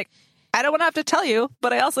 where you're like, I don't want to have to tell you,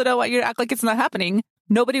 but I also don't want you to act like it's not happening.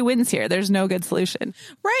 Nobody wins here. There's no good solution.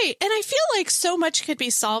 Right. And I feel like so much could be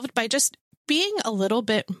solved by just being a little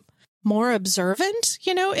bit more observant.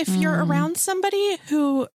 If you're around somebody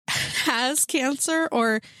who has cancer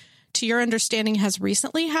or, to your understanding, has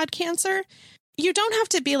recently had cancer, you don't have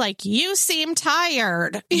to be like, you seem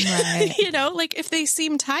tired. Right. Like if they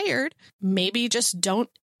seem tired, maybe just don't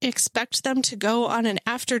expect them to go on an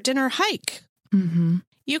after dinner hike. Mm-hmm.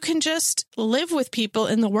 You can just live with people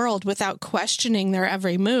in the world without questioning their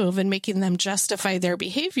every move and making them justify their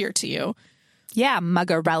behavior to you. Yeah,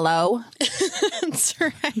 Muggerello. That's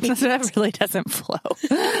right. That really doesn't flow.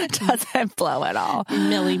 Doesn't flow at all.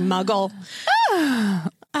 Millie Muggle. Oh,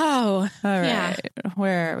 all right. Yeah.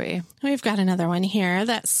 Where are we? We've got another one here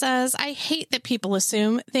that says, I hate that people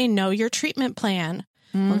assume they know your treatment plan.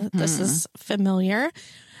 Mm-hmm. Well, this is familiar.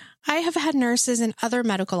 I have had nurses in other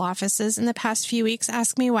medical offices in the past few weeks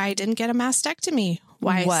ask me why I didn't get a mastectomy,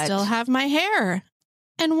 why I still have my hair.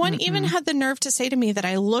 And one even had the nerve to say to me that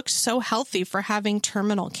I looked so healthy for having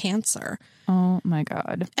terminal cancer. Oh, my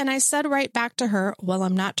God. And I said right back to her, well,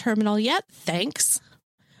 I'm not terminal yet, thanks.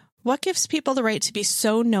 What gives people the right to be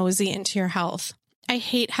so nosy into your health? I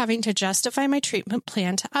hate having to justify my treatment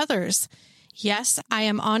plan to others. Yes, I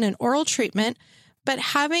am on an oral treatment, but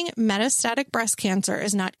having metastatic breast cancer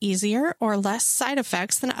is not easier or less side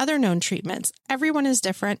effects than other known treatments. Everyone is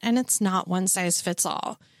different, and it's not one size fits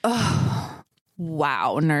all. Oh.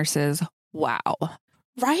 Wow, nurses. Wow.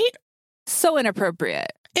 Right? So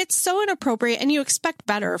inappropriate. It's so inappropriate, and you expect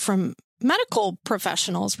better from medical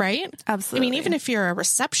professionals, right? Absolutely. I mean, even if you're a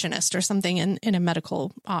receptionist or something in a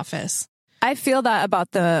medical office. I feel that about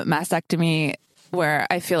the mastectomy, where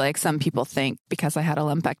I feel like some people think because I had a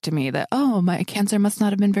lumpectomy that, oh, my cancer must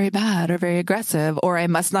not have been very bad or very aggressive, or I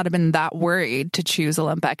must not have been that worried to choose a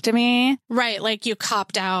lumpectomy. Right. Like you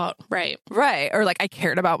copped out. Right. Right. Or like I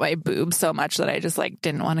cared about my boobs so much that I just like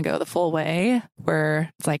didn't want to go the full way,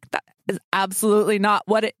 where it's like that is absolutely not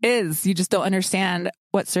what it is. You just don't understand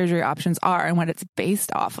what surgery options are and what it's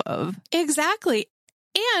based off of. Exactly.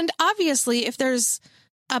 And obviously, if there's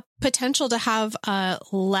a potential to have a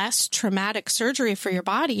less traumatic surgery for your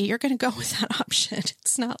body, you're going to go with that option.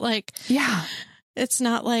 It's not like, it's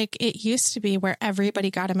not like it used to be where everybody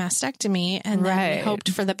got a mastectomy and then we hoped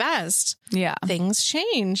for the best. Yeah. Things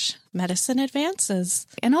change. Medicine advances.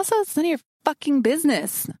 And also, it's none of your fucking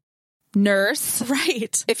business, nurse.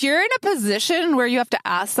 Right. If you're in a position where you have to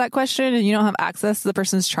ask that question and you don't have access to the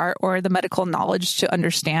person's chart or the medical knowledge to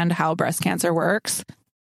understand how breast cancer works,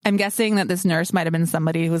 I'm guessing that this nurse might have been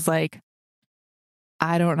somebody who was like,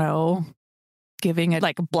 I don't know, giving it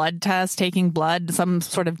like a blood test, taking blood, some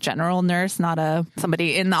sort of general nurse, not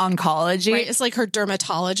somebody in the oncology. Right. It's like her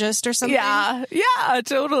dermatologist or something. Yeah. Yeah,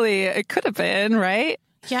 totally. It could have been, right?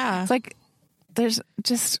 Yeah. It's like, there's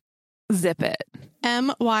just zip it.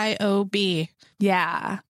 MYOB.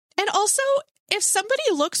 Yeah. And also, if somebody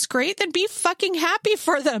looks great, then be fucking happy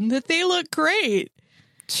for them that they look great.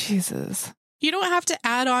 Jesus. You don't have to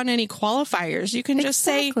add on any qualifiers. You can just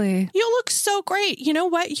say, you look so great. You know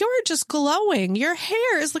what? You're just glowing. Your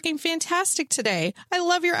hair is looking fantastic today. I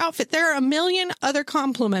love your outfit. There are a million other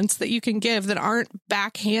compliments that you can give that aren't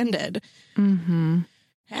backhanded. Mm-hmm.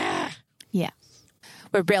 Yeah.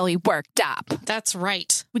 We're really worked up. That's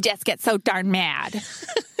right. We just get so darn mad.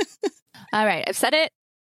 All right. I've said it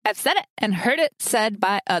and heard it said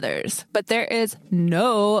by others, but there is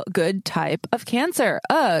no good type of cancer.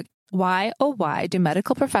 Ugh. Why, oh, why do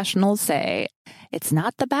medical professionals say it's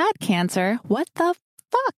not the bad cancer? What the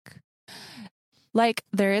fuck? Like,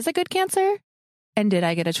 there is a good cancer? And did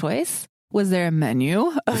I get a choice? Was there a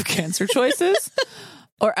menu of cancer choices?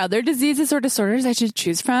 Or other diseases or disorders I should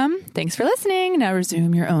choose from? Thanks for listening. Now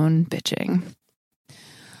resume your own bitching.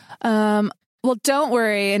 Well, don't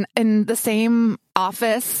worry. In the same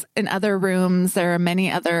office, in other rooms, there are many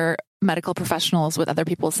other medical professionals with other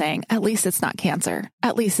people saying, at least it's not cancer.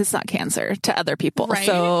 At least it's not cancer to other people. Right.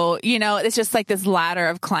 So, it's just like this ladder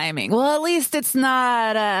of climbing. Well, at least it's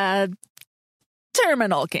not a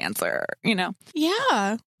terminal cancer,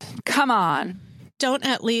 Yeah. Come on. Don't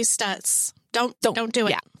at least us. Don't do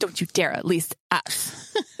it. Yeah. Don't you dare at least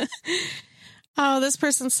us. Oh, this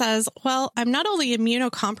person says, well, I'm not only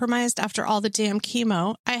immunocompromised after all the damn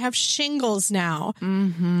chemo, I have shingles now.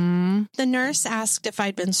 Mm-hmm. The nurse asked if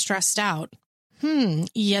I'd been stressed out.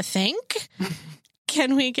 You think?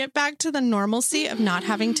 Can we get back to the normalcy of not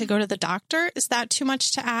having to go to the doctor? Is that too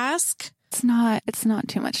much to ask? It's not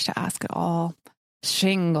too much to ask at all.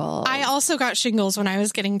 Shingles. I also got shingles when I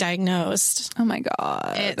was getting diagnosed. Oh my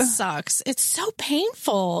God. It sucks. It's so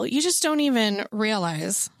painful. You just don't even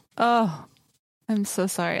realize. Oh, I'm so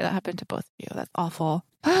sorry that happened to both of you. That's awful.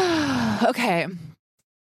 Okay.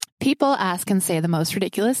 People ask and say the most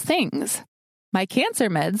ridiculous things. My cancer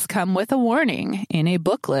meds come with a warning in a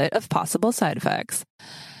booklet of possible side effects.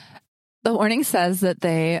 The warning says that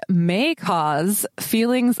they may cause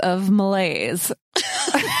feelings of malaise.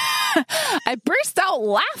 I burst out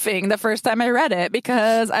laughing the first time I read it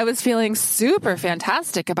because I was feeling super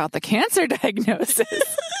fantastic about the cancer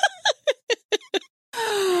diagnosis.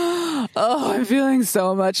 Oh, I'm feeling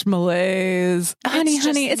so much malaise. Honey,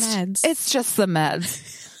 it's just the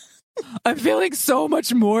meds. I'm feeling so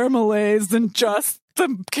much more malaise than just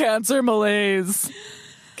the cancer malaise.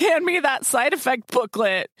 Hand me that side effect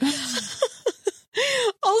booklet.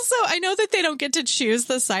 Also, I know that they don't get to choose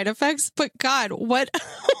the side effects, but God, what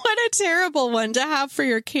a terrible one to have for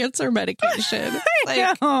your cancer medication.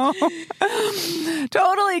 Like,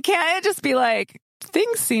 totally. Can't it just be like,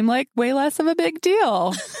 things seem like way less of a big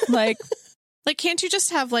deal? Like, can't you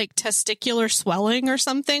just have like testicular swelling or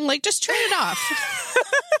something? Like, just trade it off.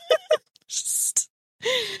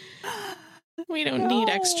 We don't need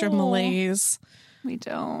extra malaise. We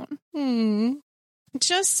don't.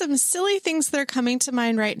 Just some silly things that are coming to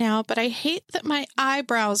mind right now, but I hate that my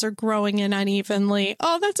eyebrows are growing in unevenly.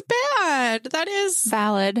 Oh, that's bad. That is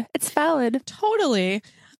valid. It's valid. Totally.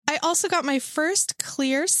 I also got my first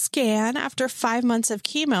clear scan after 5 months of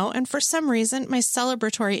chemo, and for some reason, my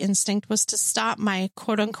celebratory instinct was to stop my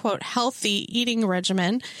quote-unquote healthy eating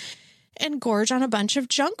regimen and gorge on a bunch of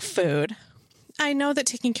junk food. I know that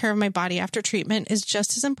taking care of my body after treatment is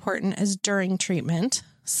just as important as during treatment,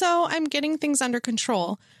 so I'm getting things under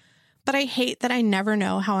control. But I hate that I never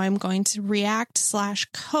know how I'm going to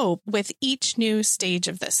react/cope with each new stage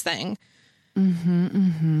of this thing.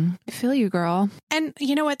 I feel you, girl. And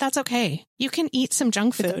you know what? That's okay. You can eat some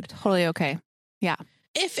junk food. It's totally okay. Yeah.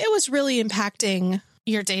 If it was really impacting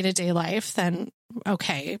your day-to-day life, then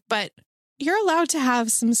okay. But you're allowed to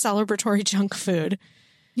have some celebratory junk food.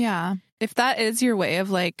 Yeah. If that is your way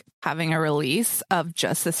of like having a release of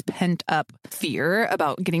just this pent up fear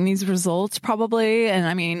about getting these results, probably. And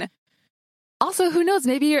I mean, also, who knows?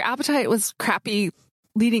 Maybe your appetite was crappy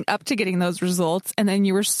leading up to getting those results. And then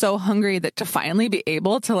you were so hungry that to finally be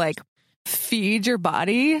able to like feed your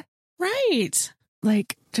body. Right.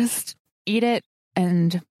 Like just eat it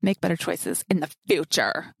and make better choices in the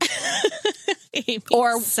future.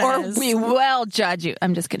 or we will judge you.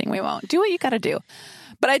 I'm just kidding. We won't. Do what you got to do.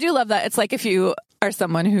 But I do love that. It's like if you are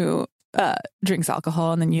someone who drinks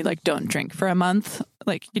alcohol and then you like don't drink for a month,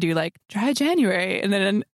 like you do like dry January. And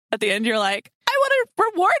then at the end, you're like, I want to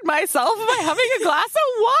reward myself by having a glass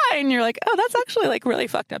of wine. You're like, oh, that's actually like really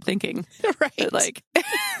fucked up thinking. Right. But, like,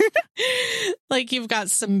 like you've got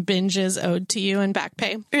some binges owed to you in back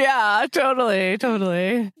pay. Yeah, totally.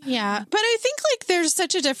 Totally. Yeah. But I think like there's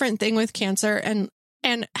such a different thing with cancer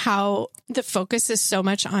and how the focus is so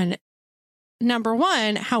much on, number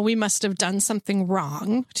one, how we must have done something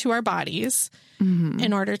wrong to our bodies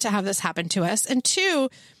in order to have this happen to us. And two,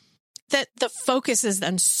 that the focus is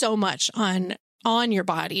then so much on your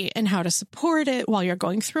body and how to support it while you're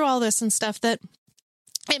going through all this and stuff that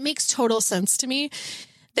it makes total sense to me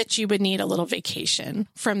that you would need a little vacation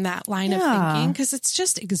from that line of thinking because it's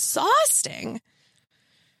just exhausting.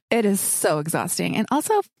 It is so exhausting. And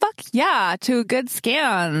also, fuck yeah, to good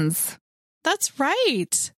scans. That's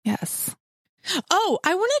right. Yes. Oh,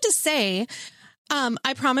 I wanted to say,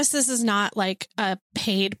 I promise this is not like a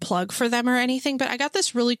paid plug for them or anything, but I got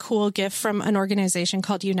this really cool gift from an organization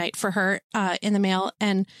called Unite for Her in the mail.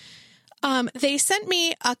 And they sent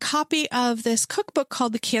me a copy of this cookbook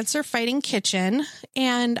called The Cancer Fighting Kitchen.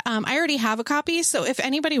 And I already have a copy. So if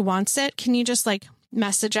anybody wants it, can you just like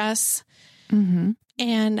message us? And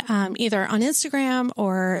either on Instagram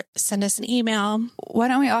or send us an email. Why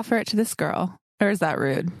don't we offer it to this girl? Or is that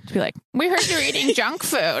rude? To be like, we heard you're eating junk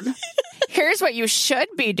food. Here's what you should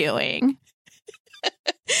be doing.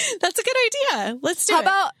 That's idea. Let's do How it.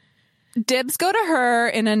 about dibs go to her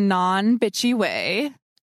in a non-bitchy way,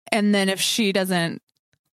 and then if she doesn't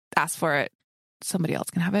ask for it, somebody else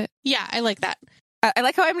can have it? Yeah, I like that. I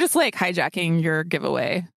like how I'm just like hijacking your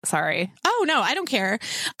giveaway. Sorry. Oh, no, I don't care.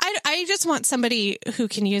 I just want somebody who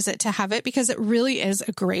can use it to have it because it really is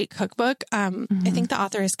a great cookbook. I think the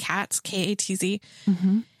author is Katz, Katz.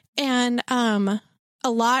 And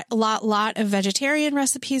a lot of vegetarian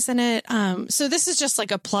recipes in it. So this is just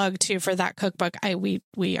like a plug too for that cookbook.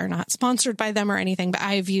 We are not sponsored by them or anything, but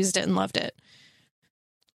I've used it and loved it.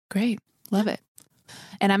 Great. Love it.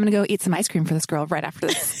 And I'm going to go eat some ice cream for this girl right after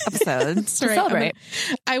this episode to celebrate.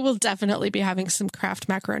 I will definitely be having some Kraft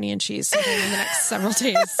macaroni and cheese in the next several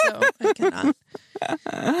days. So I cannot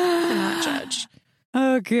judge.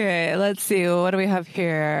 Okay. Let's see. What do we have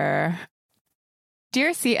here?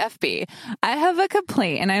 Dear CFB, I have a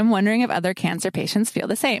complaint and I'm wondering if other cancer patients feel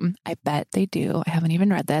the same. I bet they do. I haven't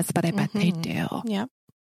even read this, but I bet they do. Yeah.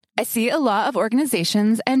 I see a lot of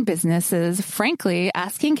organizations and businesses, frankly,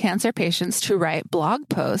 asking cancer patients to write blog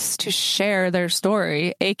posts to share their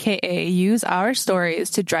story, aka use our stories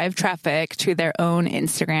to drive traffic to their own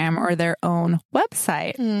Instagram or their own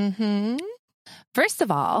website. First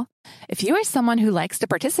of all, if you are someone who likes to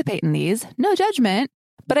participate in these, no judgment.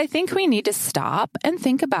 But I think we need to stop and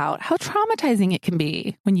think about how traumatizing it can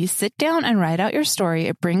be. When you sit down and write out your story,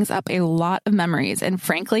 it brings up a lot of memories and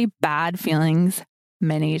frankly, bad feelings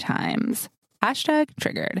many times.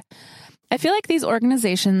 #triggered. I feel like these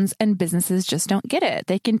organizations and businesses just don't get it.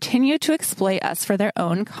 They continue to exploit us for their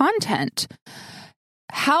own content.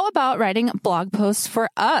 How about writing blog posts for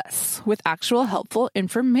us with actual helpful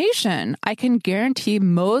information? I can guarantee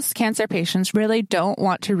most cancer patients really don't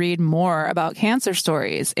want to read more about cancer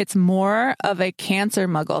stories. It's more of a cancer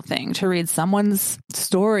muggle thing to read someone's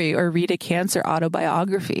story or read a cancer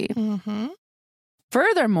autobiography.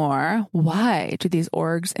 Furthermore, why do these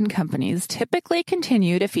orgs and companies typically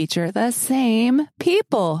continue to feature the same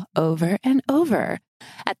people over and over?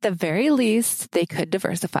 At the very least, they could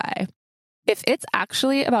diversify. If it's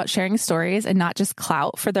actually about sharing stories and not just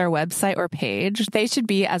clout for their website or page, they should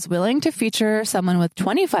be as willing to feature someone with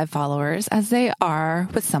 25 followers as they are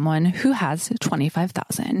with someone who has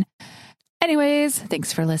 25,000. Anyways,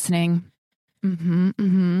 thanks for listening.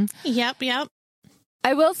 Yep.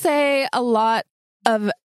 I will say a lot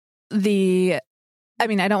of I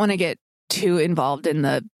don't want to get too involved in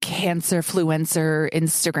the cancer-fluencer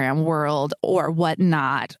Instagram world or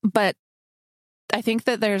whatnot, but I think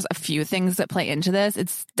that there's a few things that play into this.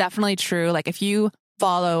 It's definitely true. Like if you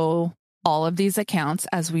follow all of these accounts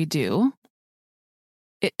as we do,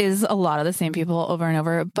 it is a lot of the same people over and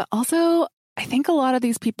over. But also, I think a lot of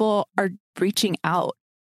these people are reaching out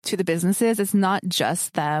to the businesses. It's not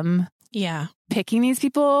just them picking these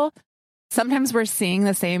people. Sometimes we're seeing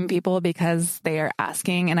the same people because they are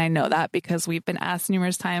asking. And I know that because we've been asked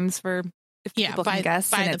numerous times for if people can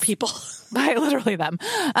guess. By the people. By literally them.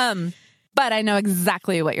 But I know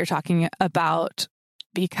exactly what you're talking about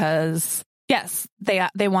because, yes,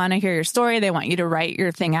 they want to hear your story. They want you to write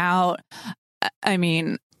your thing out. I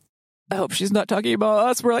mean, I hope she's not talking about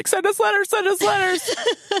us. We're like, send us letters.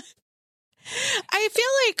 I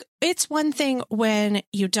feel like it's one thing when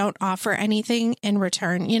you don't offer anything in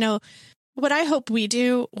return. You know, what I hope we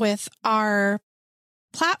do with our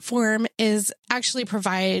platform is actually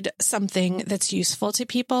provide something that's useful to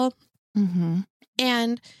people.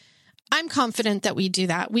 And I'm confident that we do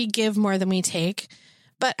that. We give more than we take.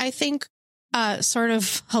 But I think sort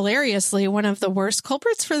of hilariously, one of the worst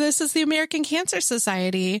culprits for this is the American Cancer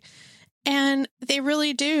Society. And they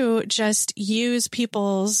really do just use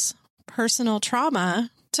people's personal trauma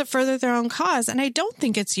to further their own cause. And I don't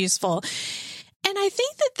think it's useful. And I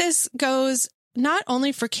think that this goes not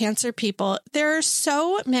only for cancer people. There are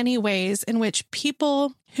so many ways in which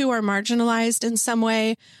people who are marginalized in some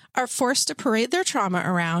way are forced to parade their trauma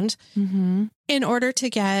around in order to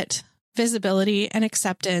get visibility and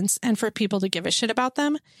acceptance and for people to give a shit about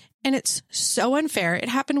them. And it's so unfair. It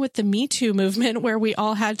happened with the Me Too movement where we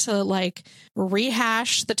all had to like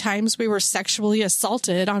rehash the times we were sexually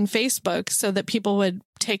assaulted on Facebook so that people would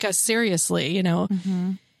take us seriously, you know.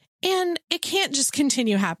 And it can't just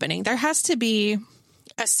continue happening. There has to be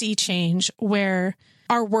a sea change where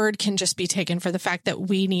our word can just be taken for the fact that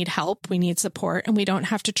we need help, we need support, and we don't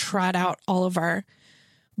have to trot out all of our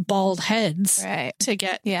bald heads to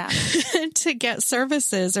get to get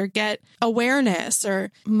services or get awareness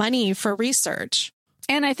or money for research.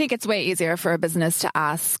 And I think it's way easier for a business to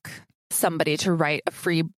ask somebody to write a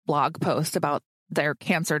free blog post about their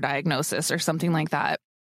cancer diagnosis or something like that,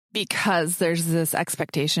 because there's this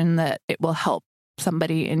expectation that it will help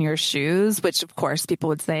somebody in your shoes, which of course people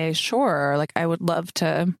would say, sure, like I would love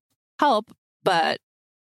to help. But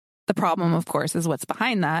the problem, of course, is what's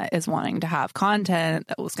behind that is wanting to have content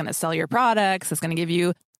that was going to sell your products, is going to give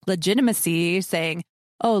you legitimacy, saying,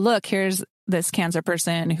 oh, look, here's this cancer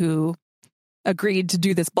person who agreed to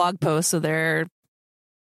do this blog post, so they're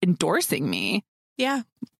endorsing me. Yeah.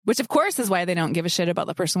 Which, of course, is why they don't give a shit about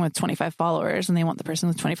the person with 25 followers and they want the person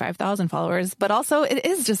with 25,000 followers. But also, it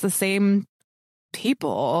is just the same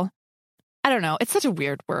people. I don't know. It's such a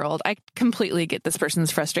weird world. I completely get this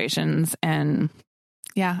person's frustrations. And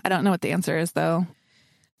yeah, I don't know what the answer is, though.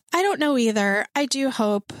 I don't know either. I do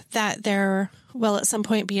hope that there will at some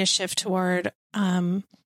point be a shift toward, I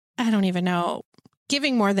don't even know,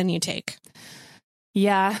 giving more than you take.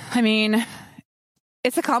 Yeah. I mean,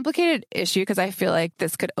 it's a complicated issue because I feel like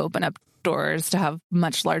this could open up doors to have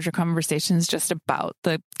much larger conversations just about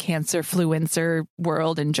the cancer fluencer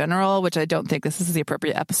world in general, which I don't think this is the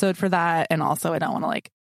appropriate episode for that. And also, I don't want to like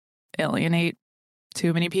alienate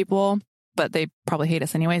too many people, but they probably hate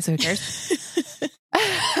us anyway, so who cares?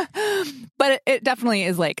 But it definitely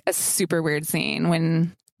is like a super weird scene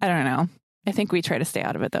when, I don't know. I think we try to stay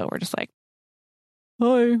out of it, though. We're just like,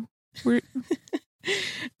 hi.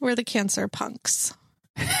 We're the cancer punks.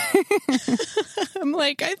 I'm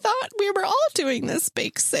like, I thought we were all doing this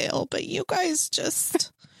bake sale, but you guys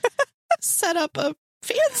just set up a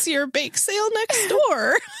fancier bake sale next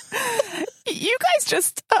door. You guys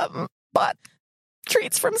just bought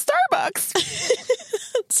treats from Starbucks.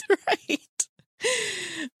 That's right.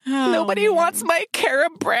 Nobody wants my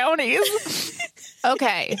carob brownies.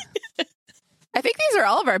 Okay. I think these are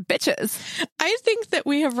all of our bitches. I think that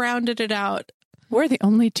we have rounded it out. We're the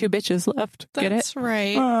only two bitches left. Get it? That's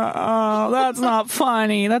right. Oh, that's not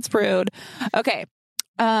funny. That's rude. Okay.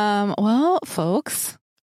 Well, folks,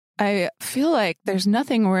 I feel like there's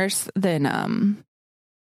nothing worse than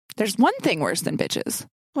there's one thing worse than bitches.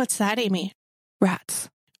 What's that, Amy? Rats.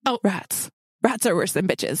 Oh, rats. Rats are worse than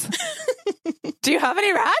bitches. Do you have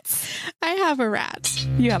any rats? I have a rat.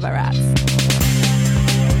 You have a rat.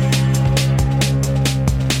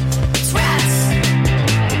 It's rats.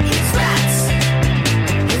 It's rats.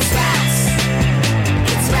 It's rats.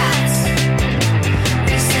 It's rats.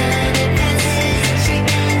 Recent advances in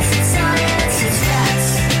treatments and science. It's rats.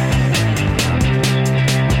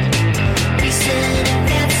 Recent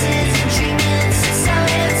advances in treatments and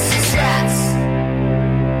science. It's rats.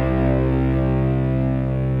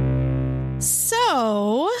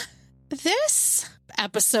 So, this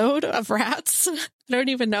episode of Rats, I don't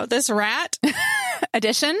even know, this rat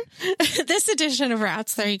edition, this edition of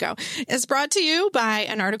Rats, there you go, is brought to you by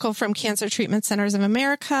an article from Cancer Treatment Centers of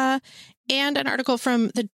America and an article from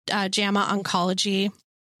the JAMA Oncology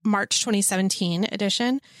March 2017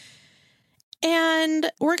 edition.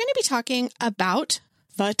 And we're going to be talking about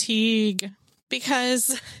fatigue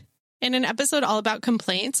because in an episode all about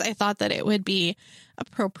complaints, I thought that it would be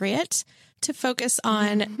appropriate to focus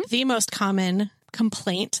on the most common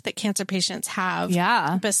complaint that cancer patients have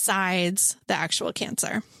besides the actual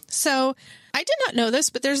cancer. So I did not know this,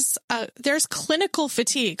 but there's clinical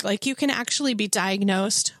fatigue. Like you can actually be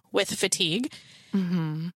diagnosed with fatigue.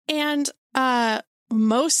 Mm-hmm. And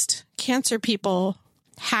most cancer people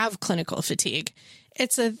have clinical fatigue.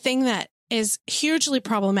 It's a thing that is hugely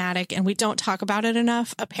problematic and we don't talk about it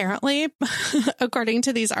enough, apparently, according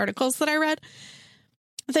to these articles that I read.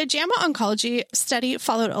 The JAMA Oncology study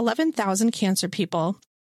followed 11,000 cancer people.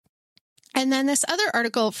 And then this other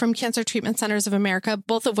article from Cancer Treatment Centers of America,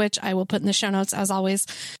 both of which I will put in the show notes as always,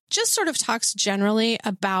 just sort of talks generally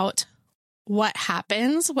about what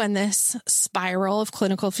happens when this spiral of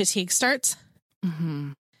clinical fatigue starts.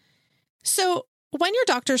 Mm-hmm. So when your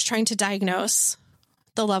doctor's trying to diagnose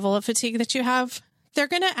the level of fatigue that you have, they're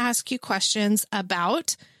going to ask you questions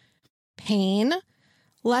about pain,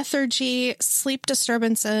 lethargy, sleep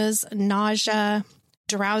disturbances, nausea,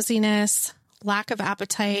 drowsiness, lack of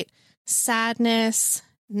appetite, sadness,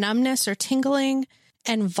 numbness or tingling,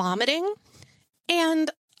 and vomiting.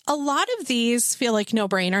 And a lot of these feel like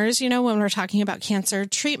no-brainers, when we're talking about cancer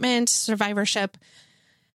treatment, survivorship.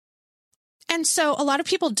 And so a lot of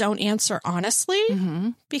people don't answer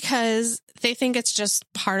honestly because they think it's just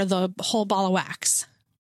part of the whole ball of wax,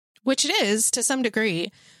 which it is to some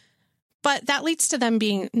degree. But that leads to them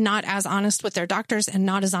being not as honest with their doctors and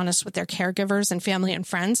not as honest with their caregivers and family and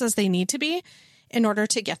friends as they need to be in order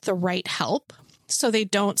to get the right help so they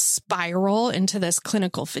don't spiral into this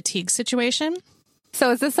clinical fatigue situation.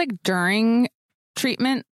 So is this like during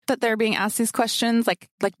treatment that they're being asked these questions, like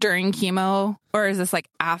during chemo, or is this like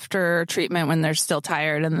after treatment when they're still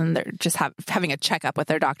tired and then they're just having a checkup with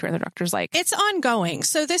their doctor and the doctor's like, it's ongoing.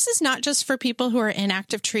 So this is not just for people who are in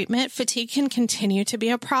active treatment. Fatigue can continue to be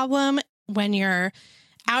a problem when you're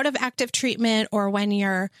out of active treatment or when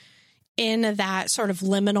you're in that sort of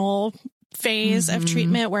liminal phase of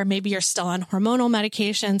treatment where maybe you're still on hormonal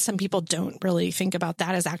medication. Some people don't really think about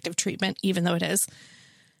that as active treatment, even though it is.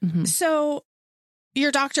 So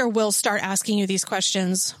your doctor will start asking you these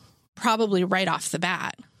questions probably right off the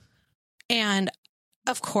bat. And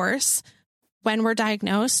of course, when we're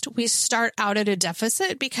diagnosed, we start out at a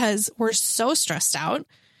deficit because we're so stressed out.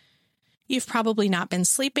 You've probably not been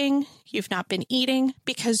sleeping. You've not been eating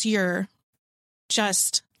because you're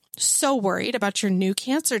just so worried about your new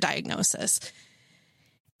cancer diagnosis.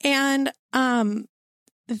 And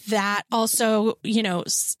that also, you know,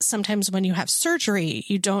 sometimes when you have surgery,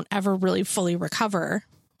 you don't ever really fully recover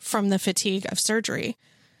from the fatigue of surgery.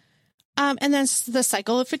 And then the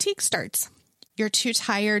cycle of fatigue starts. You're too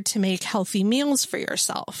tired to make healthy meals for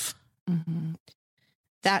yourself.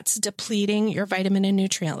 That's depleting your vitamin and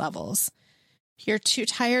nutrient levels. You're too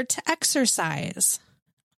tired to exercise.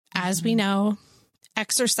 As we know,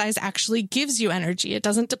 exercise actually gives you energy. It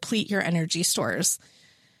doesn't deplete your energy stores.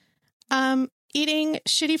 Eating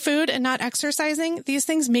shitty food and not exercising, these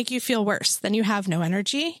things make you feel worse. Then you have no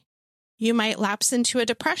energy. You might lapse into a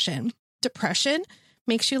depression. Depression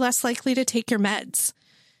makes you less likely to take your meds.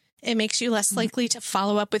 It makes you less likely to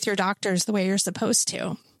follow up with your doctors the way you're supposed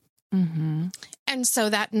to. And so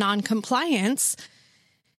that non-compliance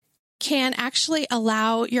can actually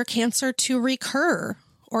allow your cancer to recur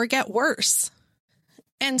or get worse.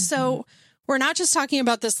 And so we're not just talking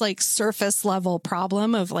about this like surface level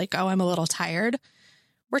problem of like, oh, I'm a little tired.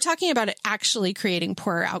 We're talking about it actually creating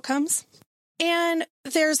poorer outcomes. And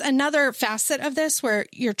there's another facet of this where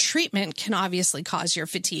your treatment can obviously cause your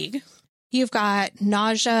fatigue. You've got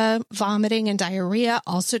nausea, vomiting, and diarrhea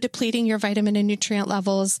also depleting your vitamin and nutrient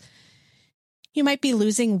levels. You might be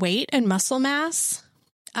losing weight and muscle mass.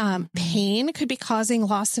 Pain could be causing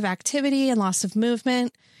loss of activity and loss of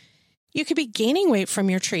movement. You could be gaining weight from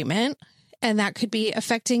your treatment, and that could be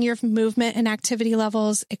affecting your movement and activity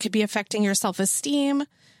levels. It could be affecting your self-esteem.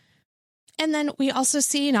 And then we also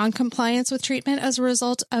see non-compliance with treatment as a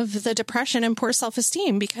result of the depression and poor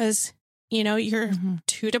self-esteem because, you know, you're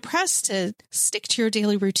too depressed to stick to your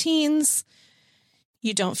daily routines.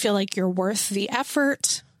 You don't feel like you're worth the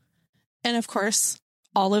effort. And of course,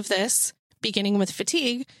 all of this, beginning with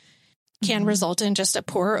fatigue, can result in just a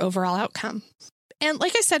poor overall outcome. And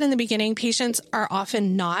like I said in the beginning, patients are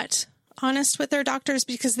often not honest with their doctors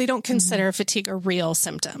because they don't consider fatigue a real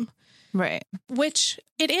symptom. Right. Which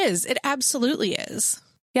it is. It absolutely is.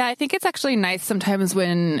 Yeah, I think it's actually nice sometimes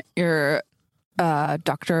when your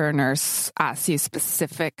doctor or nurse asks you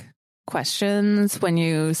specific questions when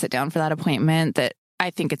you sit down for that appointment that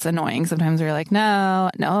I think it's annoying. Sometimes we're like,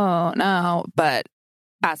 no. But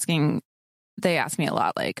they ask me a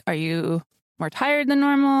lot, like, are you more tired than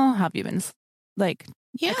normal? Have you been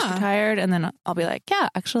extra tired? And then I'll be like, yeah,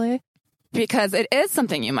 actually. Because it is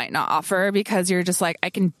something you might not offer because you're just like, I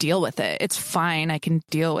can deal with it. It's fine. I can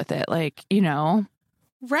deal with it. Like, you know.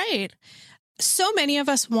 Right. So many of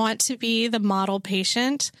us want to be the model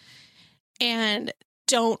patient and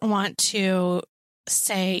don't want to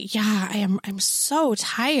say, yeah, I'm so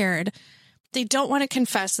tired. They don't want to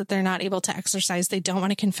confess that they're not able to exercise. They don't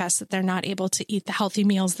want to confess that they're not able to eat the healthy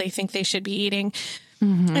meals they think they should be eating.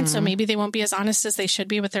 And so maybe they won't be as honest as they should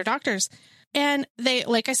be with their doctors. And they,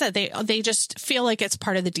 like I said, they just feel like it's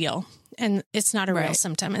part of the deal and it's not a real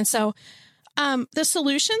symptom. And so the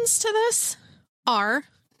solutions to this are,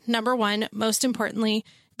 number one, most importantly,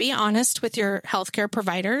 be honest with your healthcare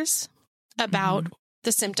providers about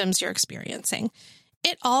the symptoms you're experiencing.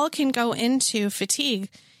 It all can go into fatigue.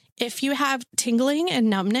 If you have tingling and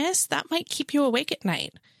numbness, that might keep you awake at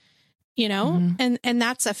night, you know, and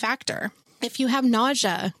that's a factor. If you have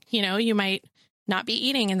nausea, you know, you might not be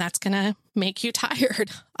eating and that's going to make you tired.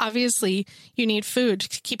 Obviously, you need food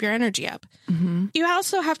to keep your energy up. You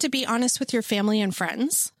also have to be honest with your family and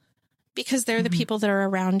friends because they're the people that are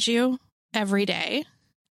around you every day.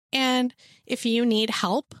 And if you need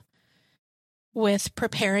help with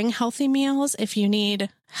preparing healthy meals, if you need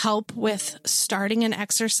help with starting an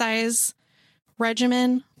exercise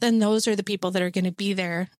regimen, then those are the people that are going to be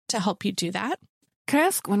there to help you do that. Can I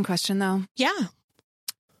ask one question though? Yeah.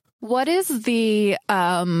 What is the,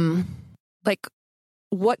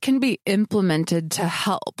 what can be implemented to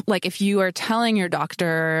help? Like if you are telling your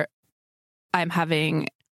doctor, I'm having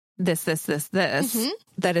this,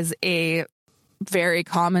 that is a very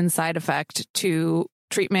common side effect to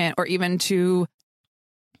treatment or even to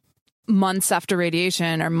months after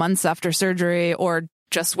radiation or months after surgery or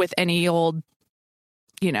just with any old,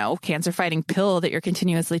 cancer fighting pill that you're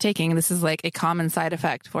continuously taking. This is like a common side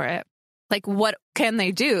effect for it. Like, what can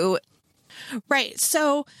they do? Right.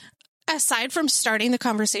 So aside from starting the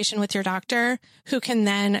conversation with your doctor, who can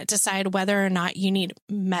then decide whether or not you need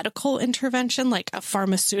medical intervention, like a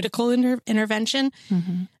pharmaceutical intervention,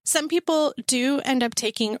 some people do end up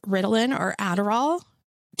taking Ritalin or Adderall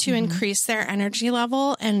to increase their energy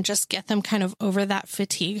level and just get them kind of over that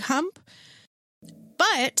fatigue hump.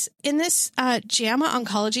 But in this JAMA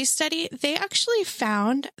oncology study, they actually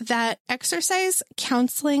found that exercise,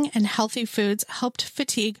 counseling, and healthy foods helped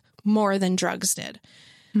fatigue more than drugs did.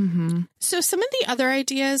 So some of the other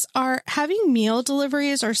ideas are having meal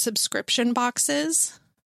deliveries or subscription boxes.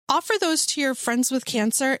 Offer those to your friends with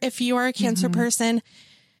cancer. If you are a cancer person,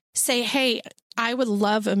 say, hey, I would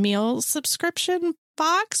love a meal subscription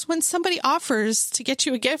box. When somebody offers to get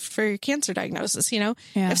you a gift for your cancer diagnosis,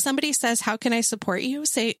 if somebody says, how can I support you?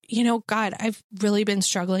 Say, God, I've really been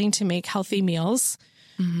struggling to make healthy meals.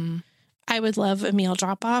 I would love a meal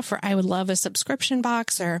drop off, or I would love a subscription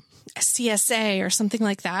box or a CSA or something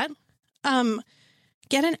like that.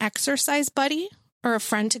 Get an exercise buddy or a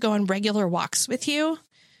friend to go on regular walks with you.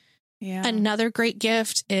 Yeah. Another great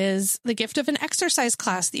gift is the gift of an exercise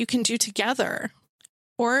class that you can do together,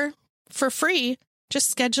 or for free, just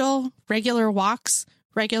schedule regular walks,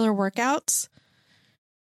 regular workouts.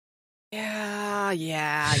 Yeah.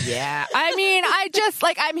 I mean,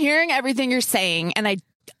 I'm hearing everything you're saying, and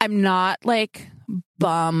I'm not like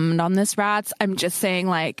bummed on this, Rats. I'm just saying,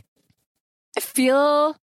 like, I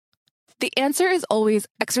feel the answer is always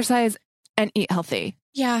exercise and eat healthy.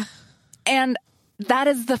 Yeah. And that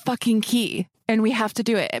is the fucking key. And we have to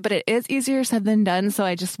do it. But it is easier said than done. So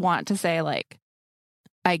I just want to say, like,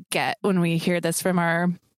 I get when we hear this from our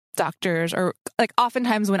doctors, or like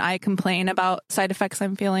oftentimes when I complain about side effects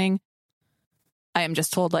I'm feeling, I am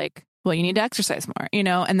just told, like, well, you need to exercise more,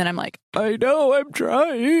 and then I'm like, I know, I'm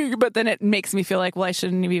trying. But then it makes me feel like, well, I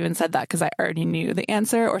shouldn't have even said that because I already knew the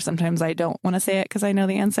answer. Or sometimes I don't want to say it because I know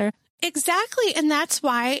the answer. Exactly. And that's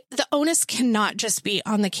why the onus cannot just be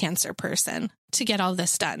on the cancer person to get all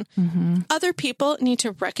this done. Other people need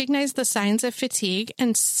to recognize the signs of fatigue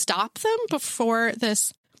and stop them before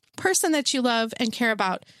this person that you love and care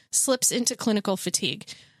about slips into clinical fatigue.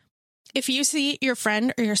 If you see your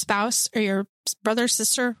friend or your spouse or your brother,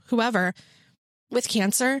 sister, whoever with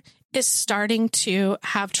cancer is starting to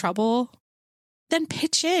have trouble, then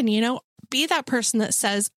pitch in, be that person that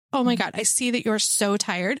says, oh my God, I see that you're so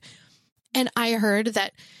tired. And I heard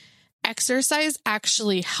that exercise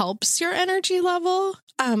actually helps your energy level.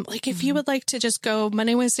 Like if you would like to just go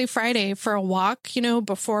Monday, Wednesday, Friday for a walk,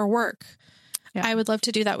 before work, I would love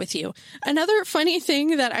to do that with you. Another funny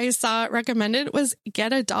thing that I saw recommended was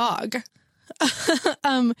get a dog.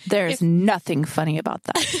 There's nothing funny about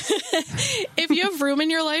that. If you have room in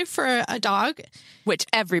your life for a dog, which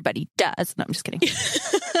everybody does. No, I'm just kidding.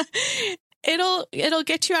 It'll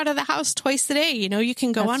get you out of the house twice a day. You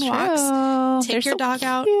can go on walks, take your dog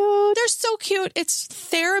out. They're so cute. It's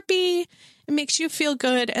therapy. It makes you feel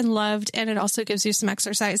good and loved. And it also gives you some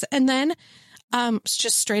exercise. And then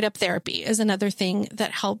just straight up therapy is another thing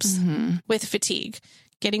that helps with fatigue.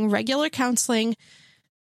 Getting regular counseling.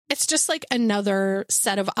 It's just like another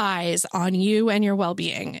set of eyes on you and your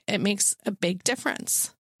well-being. It makes a big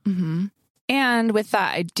difference. And with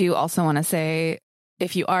that, I do also want to say,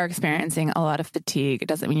 if you are experiencing a lot of fatigue, it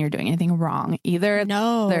doesn't mean you're doing anything wrong either.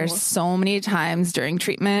 No. There's so many times during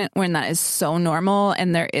treatment when that is so normal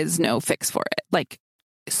and there is no fix for it. Like,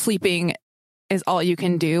 sleeping is all you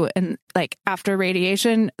can do. And like after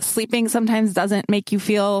radiation, sleeping sometimes doesn't make you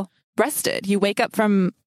feel rested. You wake up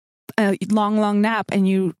from a long nap and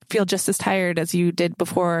you feel just as tired as you did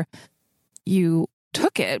before you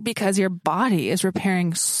took it, because your body is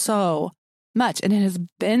repairing so much and it has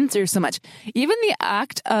been through so much. Even the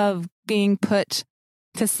act of being put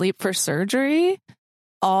to sleep for surgery,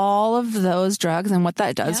 all of those drugs and what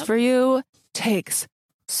that does for you takes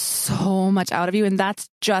so much out of you. And that's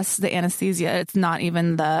just the anesthesia. It's not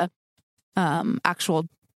even the actual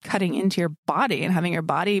cutting into your body and having your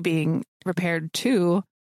body being repaired too.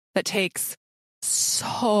 That takes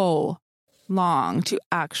so long to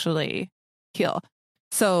actually heal.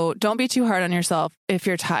 So don't be too hard on yourself if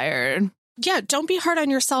you're tired. Yeah, don't be hard on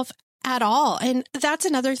yourself at all. And that's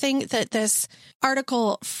another thing that this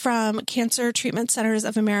article from Cancer Treatment Centers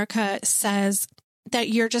of America says, that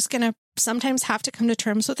you're just going to sometimes have to come to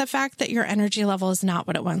terms with the fact that your energy level is not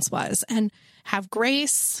what it once was, and have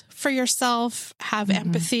grace for yourself, have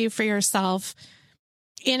empathy for yourself,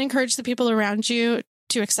 and encourage the people around you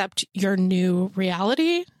to accept your new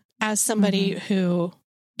reality as somebody who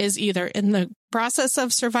is either in the process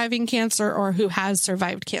of surviving cancer or who has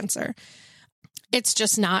survived cancer. It's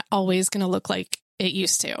just not always going to look like it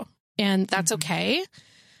used to. And that's okay.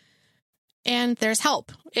 And there's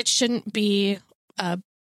help. It shouldn't be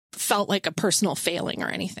felt like a personal failing or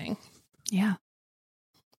anything. Yeah.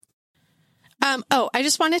 I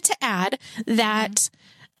just wanted to add that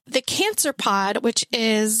the Cancer Pod, which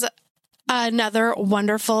is another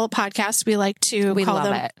wonderful podcast, we like to call love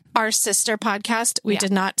them it. Our sister podcast. We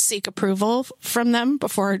did not seek approval from them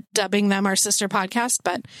before dubbing them our sister podcast,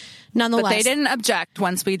 but nonetheless. But they didn't object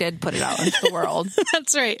once we did put it out into the world.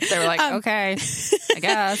 That's right. They were like, okay, I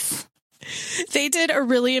guess. They did a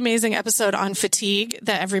really amazing episode on fatigue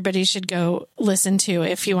that everybody should go listen to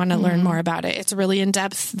if you want to learn more about it. It's really in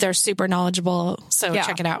depth. They're super knowledgeable. So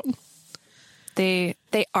check it out. They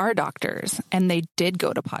are doctors and they did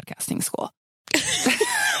go to podcasting school.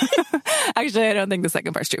 Actually, I don't think the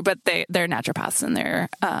second part's true, but they're naturopaths and they're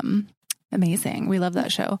amazing. We love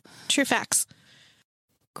that show. True facts.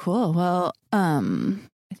 Cool. Well,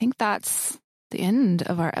 I think that's the end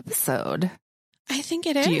of our episode. I think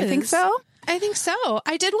it is. Do you think so? I think so.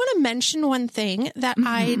 I did want to mention one thing that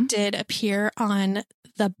I did appear on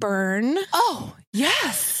The Burn. Oh,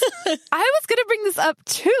 yes. I was going to bring this up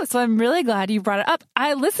too, so I'm really glad you brought it up.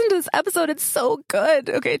 I listened to this episode. It's so good.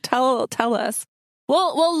 Okay, tell us.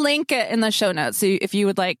 We'll link it in the show notes so if you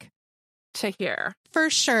would like to hear. For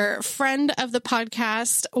sure. Friend of the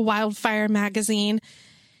podcast, Wildfire Magazine,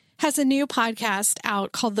 has a new podcast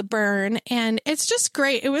out called The Burn, and it's just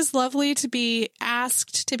great. It was lovely to be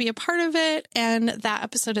asked to be a part of it, and that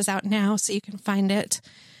episode is out now, so you can find it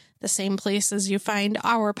the same place as you find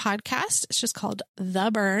our podcast. It's just called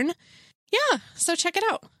The Burn. Yeah, so check it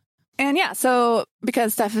out. And yeah, so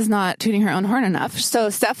because Steph is not tooting her own horn enough,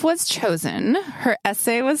 so Steph was chosen. Her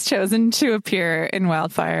essay was chosen to appear in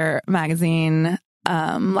Wildfire Magazine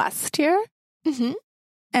last year. Mm-hmm.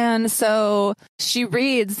 And so she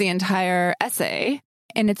reads the entire essay,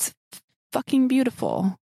 and it's fucking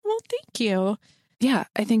beautiful. Well, thank you. Yeah,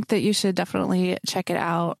 I think that you should definitely check it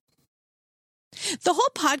out. The whole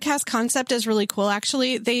podcast concept is really cool.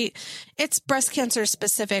 Actually, it's breast cancer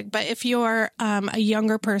specific, but if you're a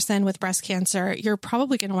younger person with breast cancer, you're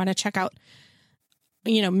probably going to want to check out,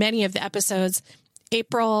 many of the episodes.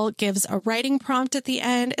 April gives a writing prompt at the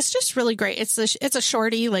end. It's just really great. It's a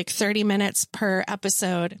shorty, like 30 minutes per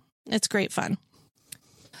episode. It's great fun.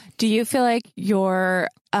 Do you feel like your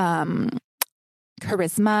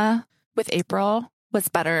charisma with April was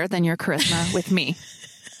better than your charisma with me?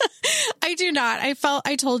 I do not. I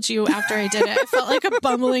told you after I did it, I felt like a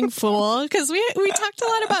bumbling fool because we talked a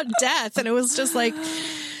lot about death, and it was just like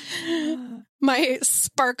my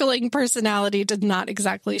sparkling personality did not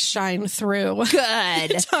exactly shine through.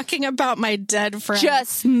 Good. Talking about my dead friend.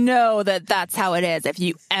 Just know that that's how it is if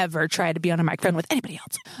you ever try to be on a microphone with anybody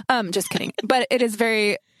else. Just kidding. But it's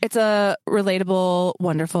a relatable,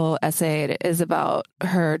 wonderful essay. It is about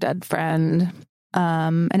her dead friend.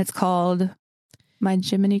 And it's called My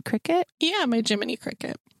Jiminy Cricket. Yeah, My Jiminy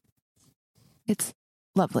Cricket. It's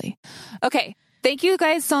lovely. Okay. Thank you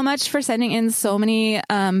guys so much for sending in so many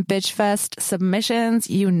Bitchfest submissions.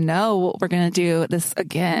 You know we're going to do this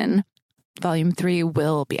again. Volume 3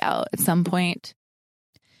 will be out at some point.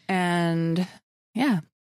 And yeah.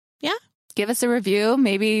 Give us a review.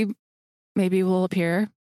 Maybe we'll appear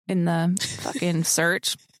in the fucking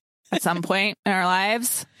search at some point in our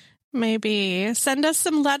lives. Maybe. Send us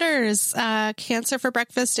some letters.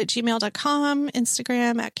 cancerforbreakfast@gmail.com.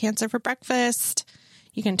 Instagram @cancerforbreakfast.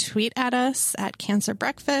 You can tweet at us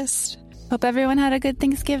 @cancerbreakfast. Hope everyone had a good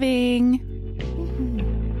Thanksgiving.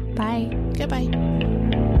 Bye. Goodbye.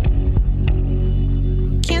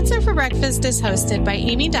 Cancer for Breakfast is hosted by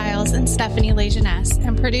Amy Dials and Stephanie Lejeunesse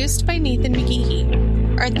and produced by Nathan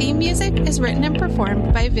McGeehee. Our theme music is written and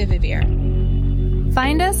performed by Vivivere.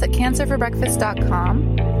 Find us at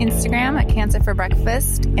cancerforbreakfast.com, Instagram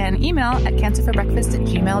 @cancerforbreakfast, and email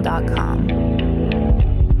cancerforbreakfast@gmail.com.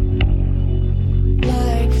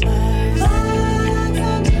 Like flags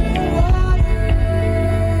under the water,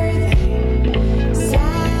 they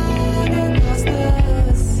sag across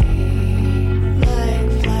the sea.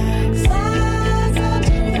 Like flags under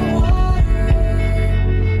the water,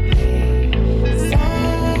 they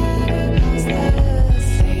sag across the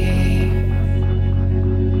sea.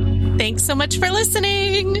 Thanks so much for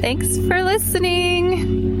listening. Thanks for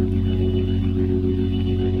listening.